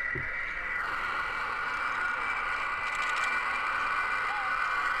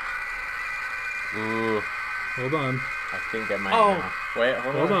 Ooh. Hold on. I think I might know. Wait,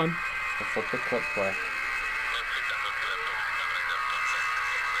 hold on. Let's let the clip play.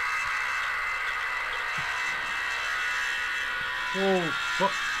 Oh,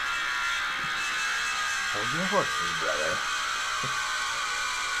 what? Hold your horses, brother.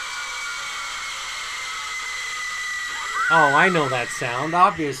 Oh, I know that sound.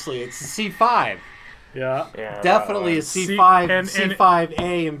 Obviously, it's a C5. Yeah. Definitely a C5,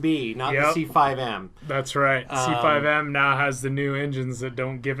 C5A and B, not the C5M. That's right. C5M now has the new engines that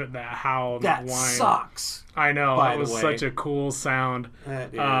don't give it that howl, that whine. Sucks. I know. That was such a cool sound.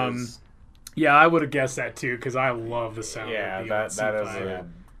 That is. Yeah, I would have guessed that too because I love the sound. Yeah, of the that old is C5. a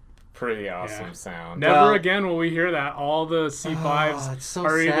pretty awesome sound. Never Well- again will we hear that. All the C5s it's so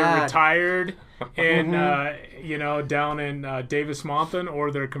are either sad. retired in down in Davis Mountain,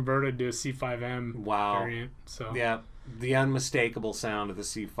 or they're converted to a C5M Wow. variant. So Yeah, the unmistakable sound of the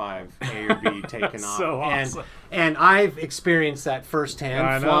C5 A or B taken off. So awesome. And I've experienced that firsthand,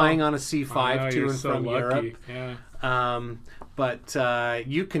 I know. flying on a I C5 know, to you're and so from lucky. Europe. Yeah. But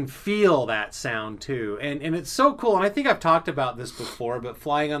you can feel that sound too, and it's so cool. And I think I've talked about this before, but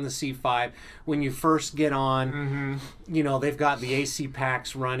flying on the C5, when you first get on, they've got the AC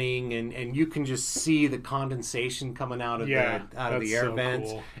packs running, and you can just see the condensation coming out of the air so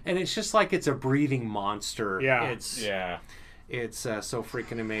vents, cool. and it's just like it's a breathing monster. Yeah. it's so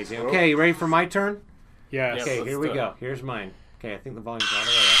freaking amazing. Oh. Okay, you ready for my turn? Yes. Okay, let's here we do it. go. Here's mine. Okay, I think the volume's all the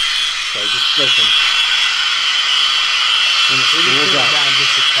way up. Okay, just listen. When it Maybe spools turn it up. down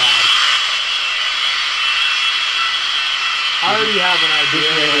just a tad. I already have an idea.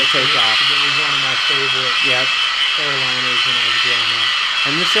 Just ready to take off. It was one of my favorite Yep. airliners when I was growing up.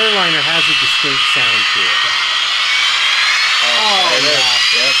 And this airliner has a distinct sound to it. Oh, yeah.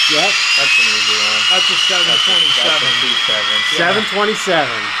 Yep. Yep. That's an easy one. That's a 727. That's a T7. 727.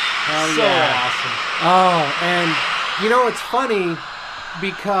 Hell So yeah. awesome. Oh, and it's funny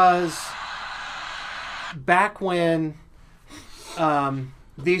because back when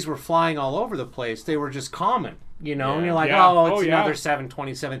these were flying all over the place, they were just common. And you're like, Yeah. oh, it's Oh, yeah. another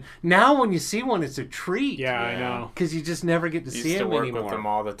 727. Now when you see one, it's a treat. Yeah, I know. Because you just never get to Used see to them work anymore. with them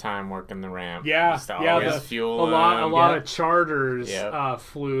all the time, working the ramp. Yeah, Used to yeah. always A fuel lot them. of charters Yep.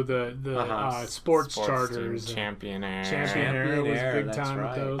 flew the sports charters. and Champion Air. Champion Air was Air, big that's time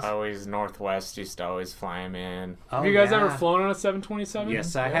right. with those. Always Northwest used to always fly them in. Oh, Have you guys ever yeah. flown on a 727?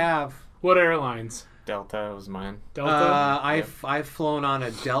 Yes, I have. What airlines? Delta was mine. Delta? I've flown on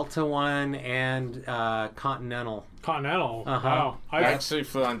a Delta one and Continental. Continental. Uh-huh. Wow. I actually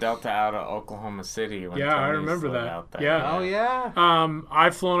flew on Delta out of Oklahoma City. When Yeah, I Tony remember flew that. Out there. Yeah. Oh yeah.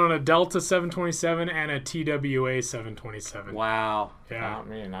 I've flown on a Delta 727 and a TWA 727. Wow. Yeah. Not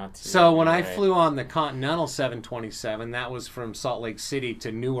me, not you. So when I Anyway. flew on the Continental 727, that was from Salt Lake City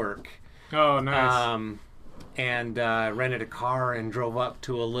to Newark. Oh, nice. And rented a car and drove up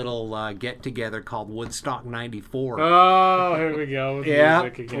to a little get-together called Woodstock 94. Oh, here we go. With yeah,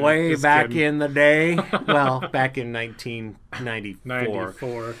 music again. way Just back kidding. in the day. Well, back in 1994.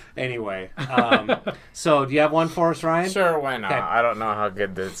 94. Anyway, so do you have one for us, Ryan? Sure, why not? Okay. I don't know how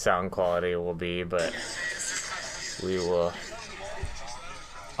good the sound quality will be, but we will.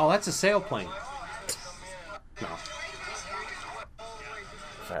 Oh, that's a sailplane. No.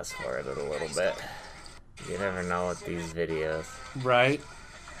 Fast forward it a little bit. You never know with these videos. Right.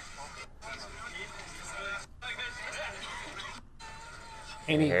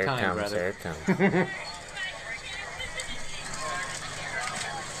 Any Here it time, comes, brother. here it comes.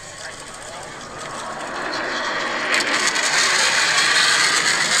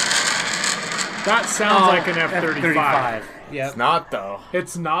 That sounds like an F-35. Yep. It's not, though.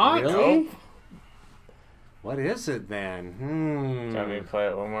 It's not? Really? What is it then? Let me play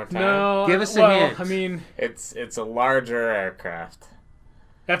it one more time. No. Give us a well, hint. I mean, It's a larger aircraft.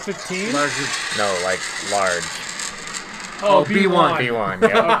 F-15? Larger. No, like large. Oh, B-1. B1,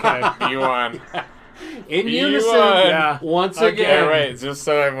 yeah. Okay. B1. In B1. unison. Yeah. Once Okay. again. Yeah, wait, just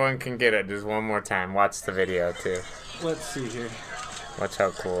so everyone can get it, just one more time. Watch the video, too. Let's see here. Watch how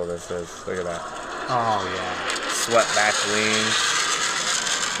cool this is. Look at that. Oh, yeah. Swept back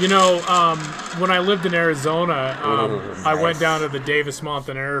wings. You know, when I lived in Arizona, Ooh, I went nice. down to the Davis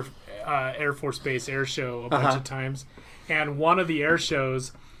Mountain Air Force Base Air Show a bunch of times. And one of the air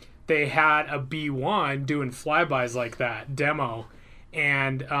shows, they had a B-1 doing flybys like that, demo.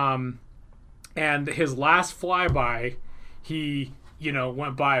 And his last flyby, he,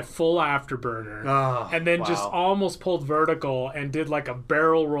 went by a full afterburner. Oh, and then wow. just almost pulled vertical and did like a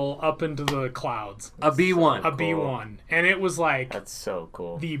barrel roll up into the clouds. A B1. A B-1. And it was like That's so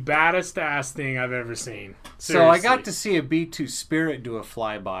cool. the baddest ass thing I've ever seen. So I got Seriously. to see a B-2 Spirit do a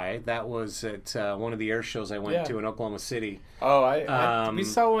flyby. That was at one of the air shows I went Yeah. to in Oklahoma City. Oh, we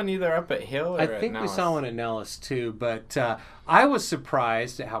saw one either up at Hill or I at think we Nellis. saw one at Nellis too, but I was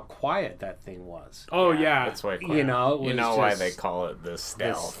surprised at how quiet that thing was. Oh yeah. That's way quiet. It You was know why just they call it the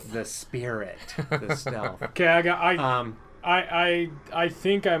stealth. the Spirit, the stealth. Okay, I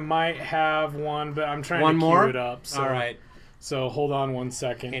think I might have one, but I'm trying One to more? queue it up. So, All right, So hold on one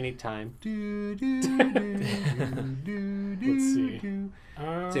second. anytime. Let's see.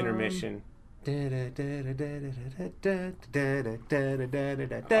 It's intermission. No,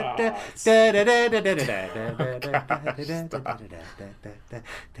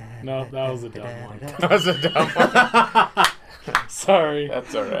 that was a dumb one. That was a dumb one. Sorry.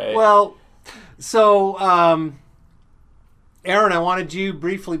 That's all right. Well, so, Aaron, I wanted you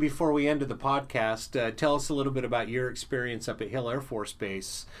briefly before we ended the podcast, tell us a little bit about your experience up at Hill Air Force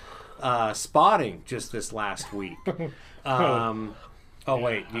Base, spotting just this last week. Oh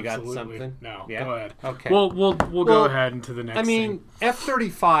wait, you got something? No, yeah? Go ahead. Okay. We'll go ahead into the next. I mean, thing.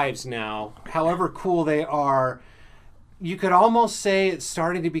 F-35s now, however cool they are, you could almost say it's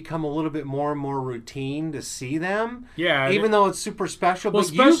starting to become a little bit more and more routine to see them. Yeah. Even though it's super special, Well,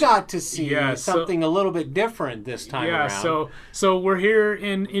 but you got to see yeah, something a little bit different this time around. Yeah. So we're here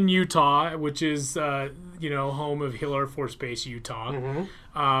in Utah, which is home of Hill Air Force Base, Utah,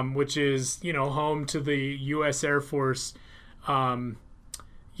 which is home to the U.S. Air Force.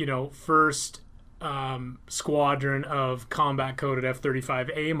 First squadron of combat-coded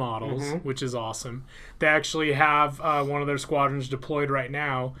F-35A models, which is awesome. They actually have one of their squadrons deployed right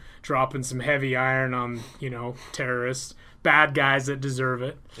now, dropping some heavy iron on, terrorists, bad guys that deserve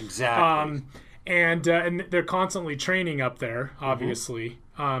it. Exactly. And they're constantly training up there, obviously.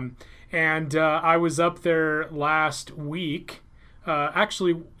 I was up there last week.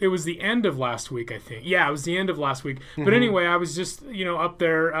 Actually, it was the end of last week, I think. Yeah, it was the end of last week. But anyway, I was just, up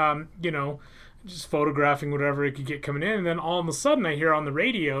there, just photographing whatever it could get coming in. And then all of a sudden I hear on the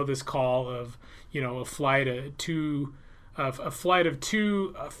radio this call of, a flight of two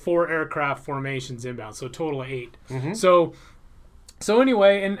 4 aircraft formations inbound. So a total of 8. So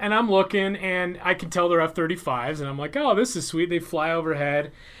anyway, and I'm looking, and I can tell they're F-35s, and I'm like, oh, this is sweet. They fly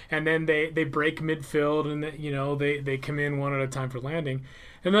overhead, and then they break midfield, and they come in one at a time for landing.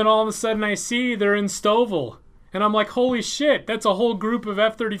 And then all of a sudden I see they're in Stouffville, and I'm like, holy shit, that's a whole group of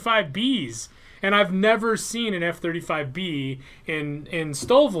F-35Bs. And I've never seen an F-35B in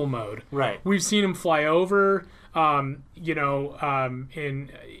Stouffville mode. Right. We've seen them fly over, I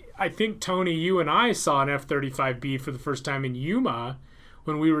think, Tony, you and I saw an F-35B for the first time in Yuma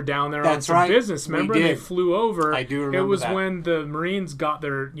when we were down there on some business. Remember, they flew over. I do remember It was that. when the Marines got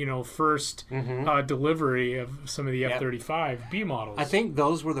their, first delivery of some of the F-35B models. I think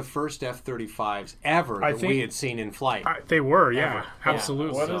those were the first F-35s ever that we had seen in flight. They were, yeah,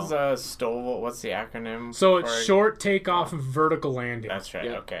 absolutely. What is Stouffville? What's the acronym? So it's short takeoff and vertical landing. That's right.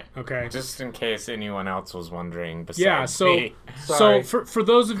 Yeah. Okay. Just in case anyone else was wondering. Besides me. Sorry. So for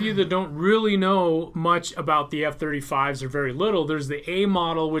those of you that don't really know much about the F-35s or very little, there's the A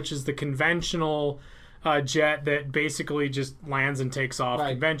model, which is the conventional jet that basically just lands and takes off.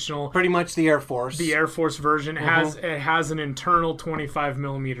 Right. Conventional. Pretty much the Air Force. The Air Force version has an internal 25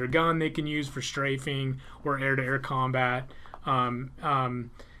 millimeter gun they can use for strafing or air-to-air combat. And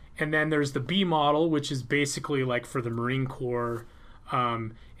then there's the B model, which is basically like for the Marine Corps.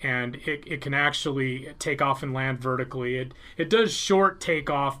 And it can actually take off and land vertically. It does short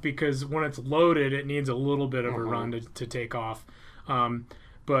takeoff because when it's loaded, it needs a little bit of a run to take off.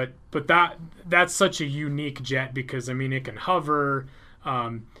 But that's such a unique jet because, I mean, it can hover,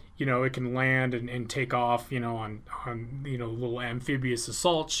 it can land and take off, on little amphibious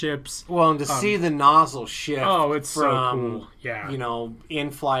assault ships. Well, and to see the nozzle shift. Oh, it's from, so cool. Yeah.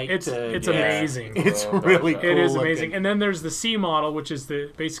 In flight. It's amazing. It's really cool. It is amazing. looking. And then there's the C model, which is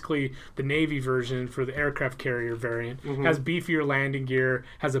basically the Navy version for the aircraft carrier variant. Has beefier landing gear,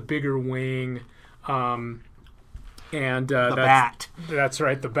 has a bigger wing, and the bat. That's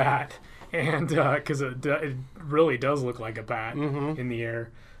right, the bat. And because it really does look like a bat in the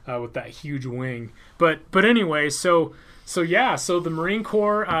air with that huge wing. But anyway, so the Marine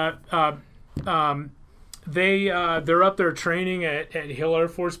Corps, they're up there training at Hill Air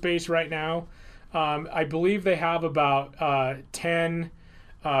Force Base right now. I believe they have about 10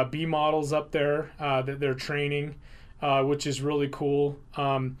 B models up there that they're training, which is really cool.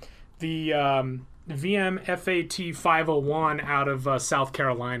 The VM FAT 501 out of South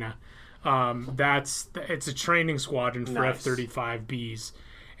Carolina. It's a training squadron for F-35Bs,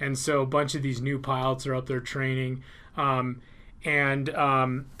 and so a bunch of these new pilots are up there training. And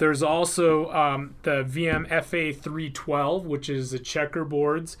there's also the VM FA 312, which is the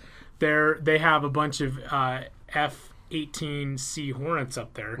checkerboards. They have a bunch of F-18C Hornets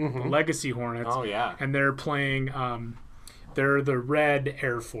up there, the Legacy Hornets. Oh yeah, and they're playing. They're the Red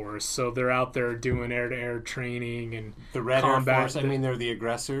Air Force, so they're out there doing air-to-air training and the Red combat. Air Force. I mean, they're the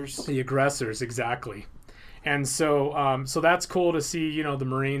aggressors. The aggressors, exactly. And so, so that's cool to see. The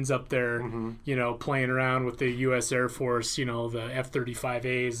Marines up there, playing around with the U.S. Air Force. The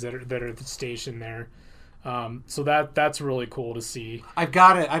F-35As that are stationed there. So that's really cool to see. I've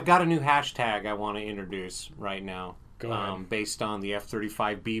got a new hashtag I want to introduce right now. Go ahead. Based on the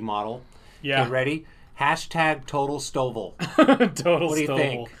F-35B model. Yeah. Get ready. Hashtag Total Stovall. Total What do you Stovall.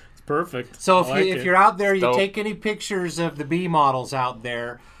 think? It's perfect. So if you're out there, you Dope. take any pictures of the B models out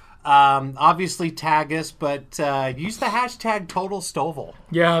there, obviously tag us, but use the hashtag Total Stovall.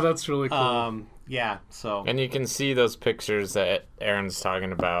 Yeah, that's really cool. Yeah, so And you can see those pictures that Aaron's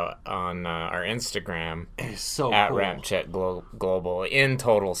talking about on our Instagram it's so at cool. RampCheck Global in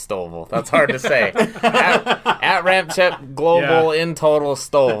Total Stovall. That's hard to say. at RampCheck Global in Total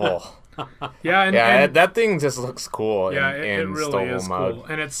Stovall. Yeah, and that thing just looks cool. yeah, in it really Stovall is mode. cool,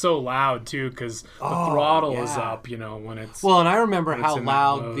 and it's so loud too because the throttle is up. When it's Well, and I remember it's how in that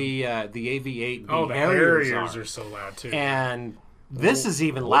loud mode. the AV-8B the Harriers are so loud too. and this is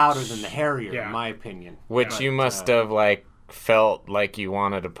even louder than the Harrier, Yeah. in my opinion. Which you must have felt like you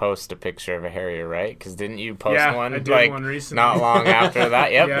wanted to post a picture of a Harrier, right? Because didn't you post Yeah, one I did like one recently. not long after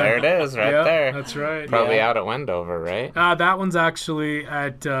that? Yep, Yeah. there it is, right Yep, there. That's right. Probably Yeah. out at Wendover, right? That one's actually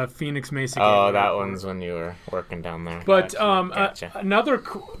at Phoenix Mesa. Oh, Gateway that Airport. one's when you were working down there. But Gotcha. another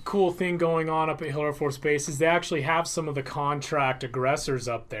cool thing going on up at Hill Air Force Base is they actually have some of the contract aggressors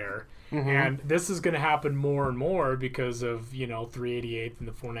up there. Mm-hmm. And this is going to happen more and more because of 388th and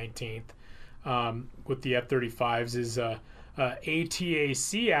the 419th with the F-35s. Is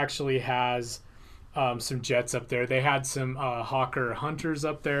ATAC actually has some jets up there. They had some Hawker Hunters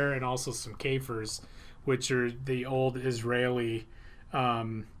up there and also some Kafers, which are the old Israeli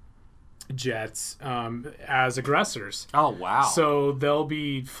jets as aggressors. Oh, wow. So they'll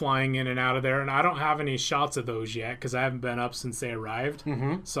be flying in and out of there, and I don't have any shots of those yet because I haven't been up since they arrived.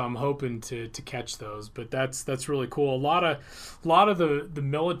 Mm-hmm. So I'm hoping to catch those. But that's really cool. A lot of the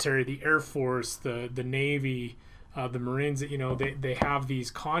military, the Air Force, the Navy, the Marines, they have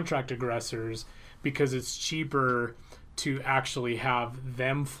these contract aggressors because it's cheaper to actually have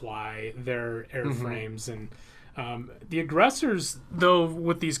them fly their airframes and. The aggressors, though,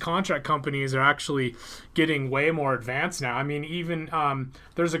 with these contract companies are actually getting way more advanced now. I mean, even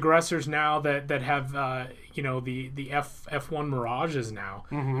there's aggressors now that have the F1 Mirages now.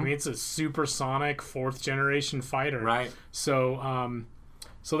 Mm-hmm. I mean, it's a supersonic 4th generation fighter. Right. So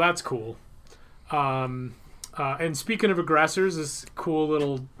that's cool. And speaking of aggressors, this cool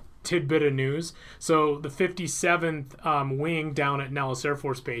little tidbit of news. So the 57th Wing down at Nellis Air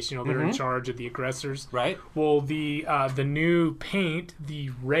Force Base, they're in charge of the aggressors. Right. Well, the new paint,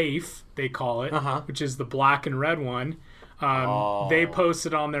 the Wraith, they call it, which is the black and red one, they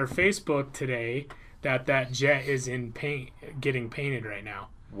posted on their Facebook today that jet is in paint, getting painted right now.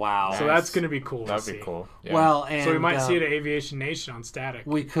 Wow. So that's going to be cool. That'd to be see. cool. Yeah. Well, and So we might see it at Aviation Nation on static.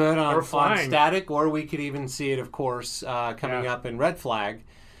 we could Or on flying. static, or we could even see it, of course, coming up in Red Flag.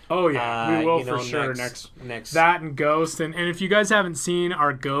 Oh yeah, we will for sure next. that and Ghost, and if you guys haven't seen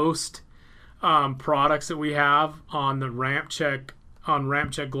our Ghost products that we have on the RampCheck on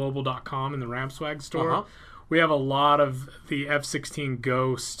rampcheckglobal.com in the RampSwag store, we have a lot of the F-16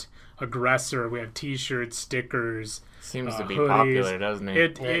 Ghost aggressor. We have T-shirts, stickers. Seems to be hoodies. popular, doesn't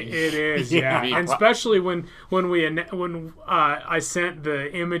it? It is, yeah. Yeah. And especially when I sent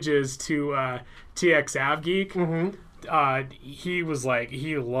the images to TX AvGeek. He was like,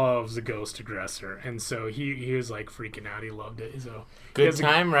 he loves the Ghost aggressor, and so he was like freaking out. He loved it. So Good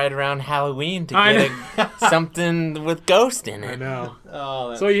time right around Halloween to get something with Ghost in it. I know.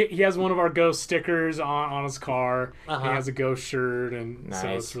 Oh, So he has one of our Ghost stickers on his car. He has a Ghost shirt, and so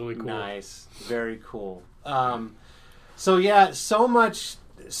it's really cool. Nice, very cool. So yeah, so much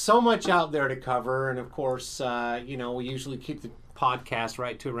out there to cover, and of course, we usually keep the podcast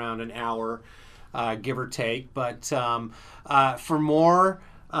right to around an hour, give or take. But for more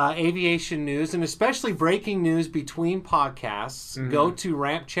aviation news, and especially breaking news between podcasts, go to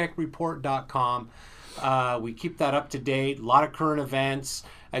rampcheckreport.com. We keep that up to date. A lot of current events.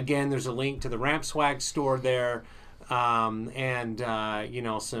 Again, there's a link to the RampSwag store there. And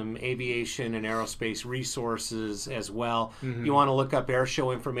some aviation and aerospace resources as well. You want to look up air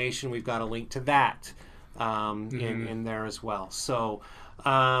show information, we've got a link to that in there as well. So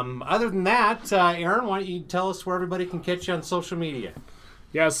other than that, Aaron, why don't you tell us where everybody can catch you on social media?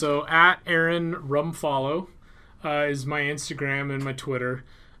 Yeah, so at Aaron Rumfollow is my Instagram and my Twitter.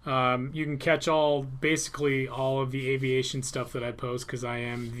 You can catch basically all of the aviation stuff that I post because I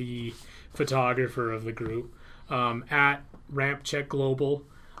am the photographer of the group. At RampCheck Global,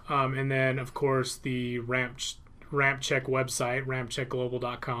 and then of course the RampCheck website,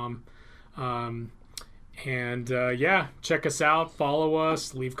 rampcheckglobal.com. Check us out, follow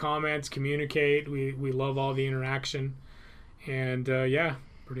us, leave comments, communicate. We love all the interaction, and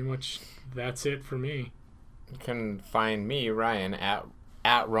pretty much that's it for me. You can find me, Ryan, at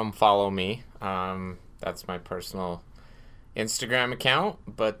rumfollowme. That's my personal Instagram account,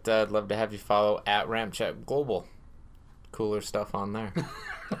 but I'd love to have you follow at RampCheckGlobal. Cooler stuff on there.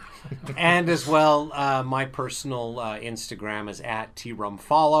 And as well, my personal Instagram is at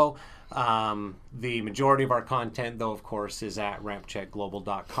trumfollow. The majority of our content, though, of course, is at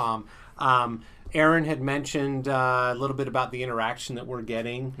rampcheckglobal.com. Aaron had mentioned a little bit about the interaction that we're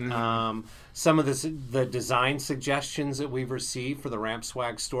getting. Some of the design suggestions that we've received for the Ramp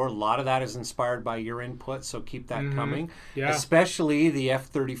Swag store, a lot of that is inspired by your input, so keep that coming. Yeah. Especially the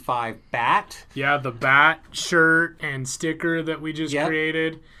F-35 bat. Yeah, the bat shirt and sticker that we just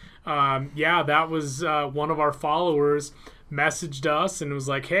created. That was one of our followers messaged us and was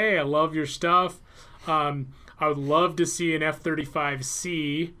like, hey, I love your stuff. I would love to see an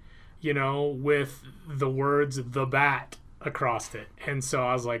F-35C, with the words "the bat" across it. And so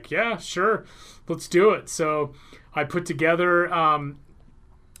I was like, yeah, sure, let's do it. So I put together an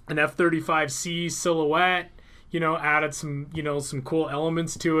F-35C silhouette, added some cool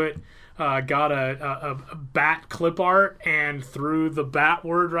elements to it. Got a bat clip art and threw the bat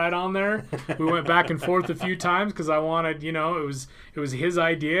word right on there. We went back and forth a few times because I wanted, it was his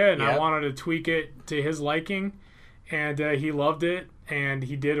idea and I wanted to tweak it to his liking. And he loved it, and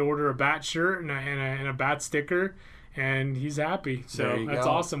he did order a bat shirt and a bat sticker, and he's happy. So that's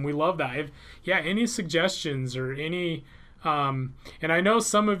awesome. We love that. Any suggestions or any, and I know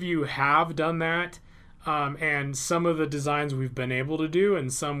some of you have done that, and some of the designs we've been able to do,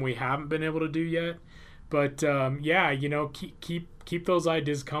 and some we haven't been able to do yet. But keep those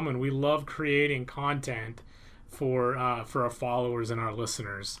ideas coming. We love creating content for our followers and our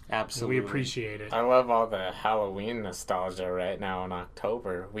listeners. Absolutely. We appreciate it. I love all the Halloween nostalgia right now in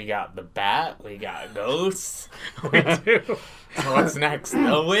October. We got the bat, we got ghosts. We do. What's next?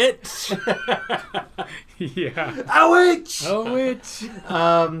 The witch? Yeah. A witch! A witch.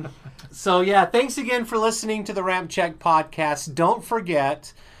 Thanks again for listening to the Ramp Check podcast. Don't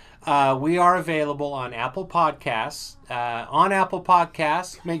forget, we are available on Apple Podcasts.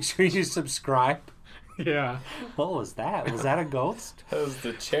 Make sure you subscribe. Yeah. What was that? Was that a ghost? That was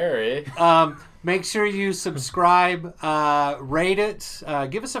the cherry. Make sure you subscribe, rate it,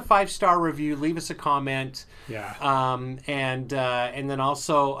 give us a 5-star review, leave us a comment. Yeah. And then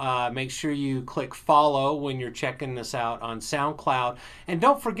also make sure you click follow when you're checking this out on SoundCloud. And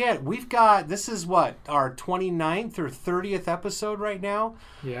don't forget, this is our 29th or 30th episode right now.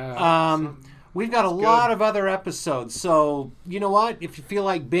 Yeah. We've got a lot of other episodes. So, you know what? If you feel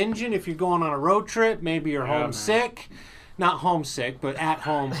like binging, if you're going on a road trip, maybe you're homesick. Not homesick, but at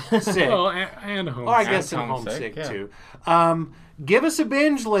home sick. Well, and homesick. Or I guess I'm homesick too. Give us a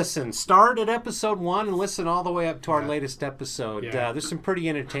binge listen. Start at episode 1 and listen all the way up to our latest episode. Yeah. There's some pretty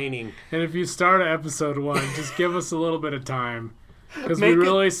entertaining. And if you start at episode 1, just give us a little bit of time. Because we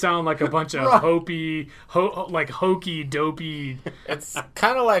really sound like a bunch of hokey, dopey. It's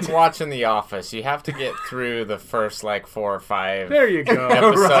kind of like watching The Office. You have to get through the first 4 or 5 there you go.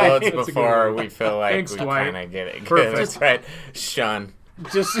 episodes before we feel like Thanks, we Dwight. kind of get it. Perfect. That's right. Shun.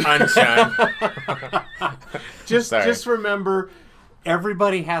 Just Unshun. just remember,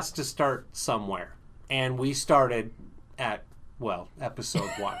 everybody has to start somewhere. And we started at episode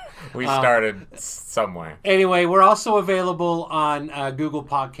 1. We started somewhere. Anyway, we're also available on Google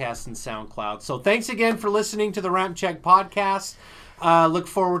Podcasts and SoundCloud. So thanks again for listening to the Ramp Check podcast. Look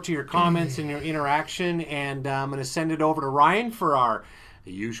forward to your comments and your interaction. And I'm going to send it over to Ryan for our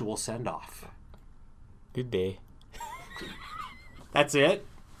usual send-off. Good day. That's it?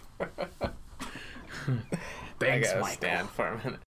 Thanks, I gotta Michael. stand for a minute.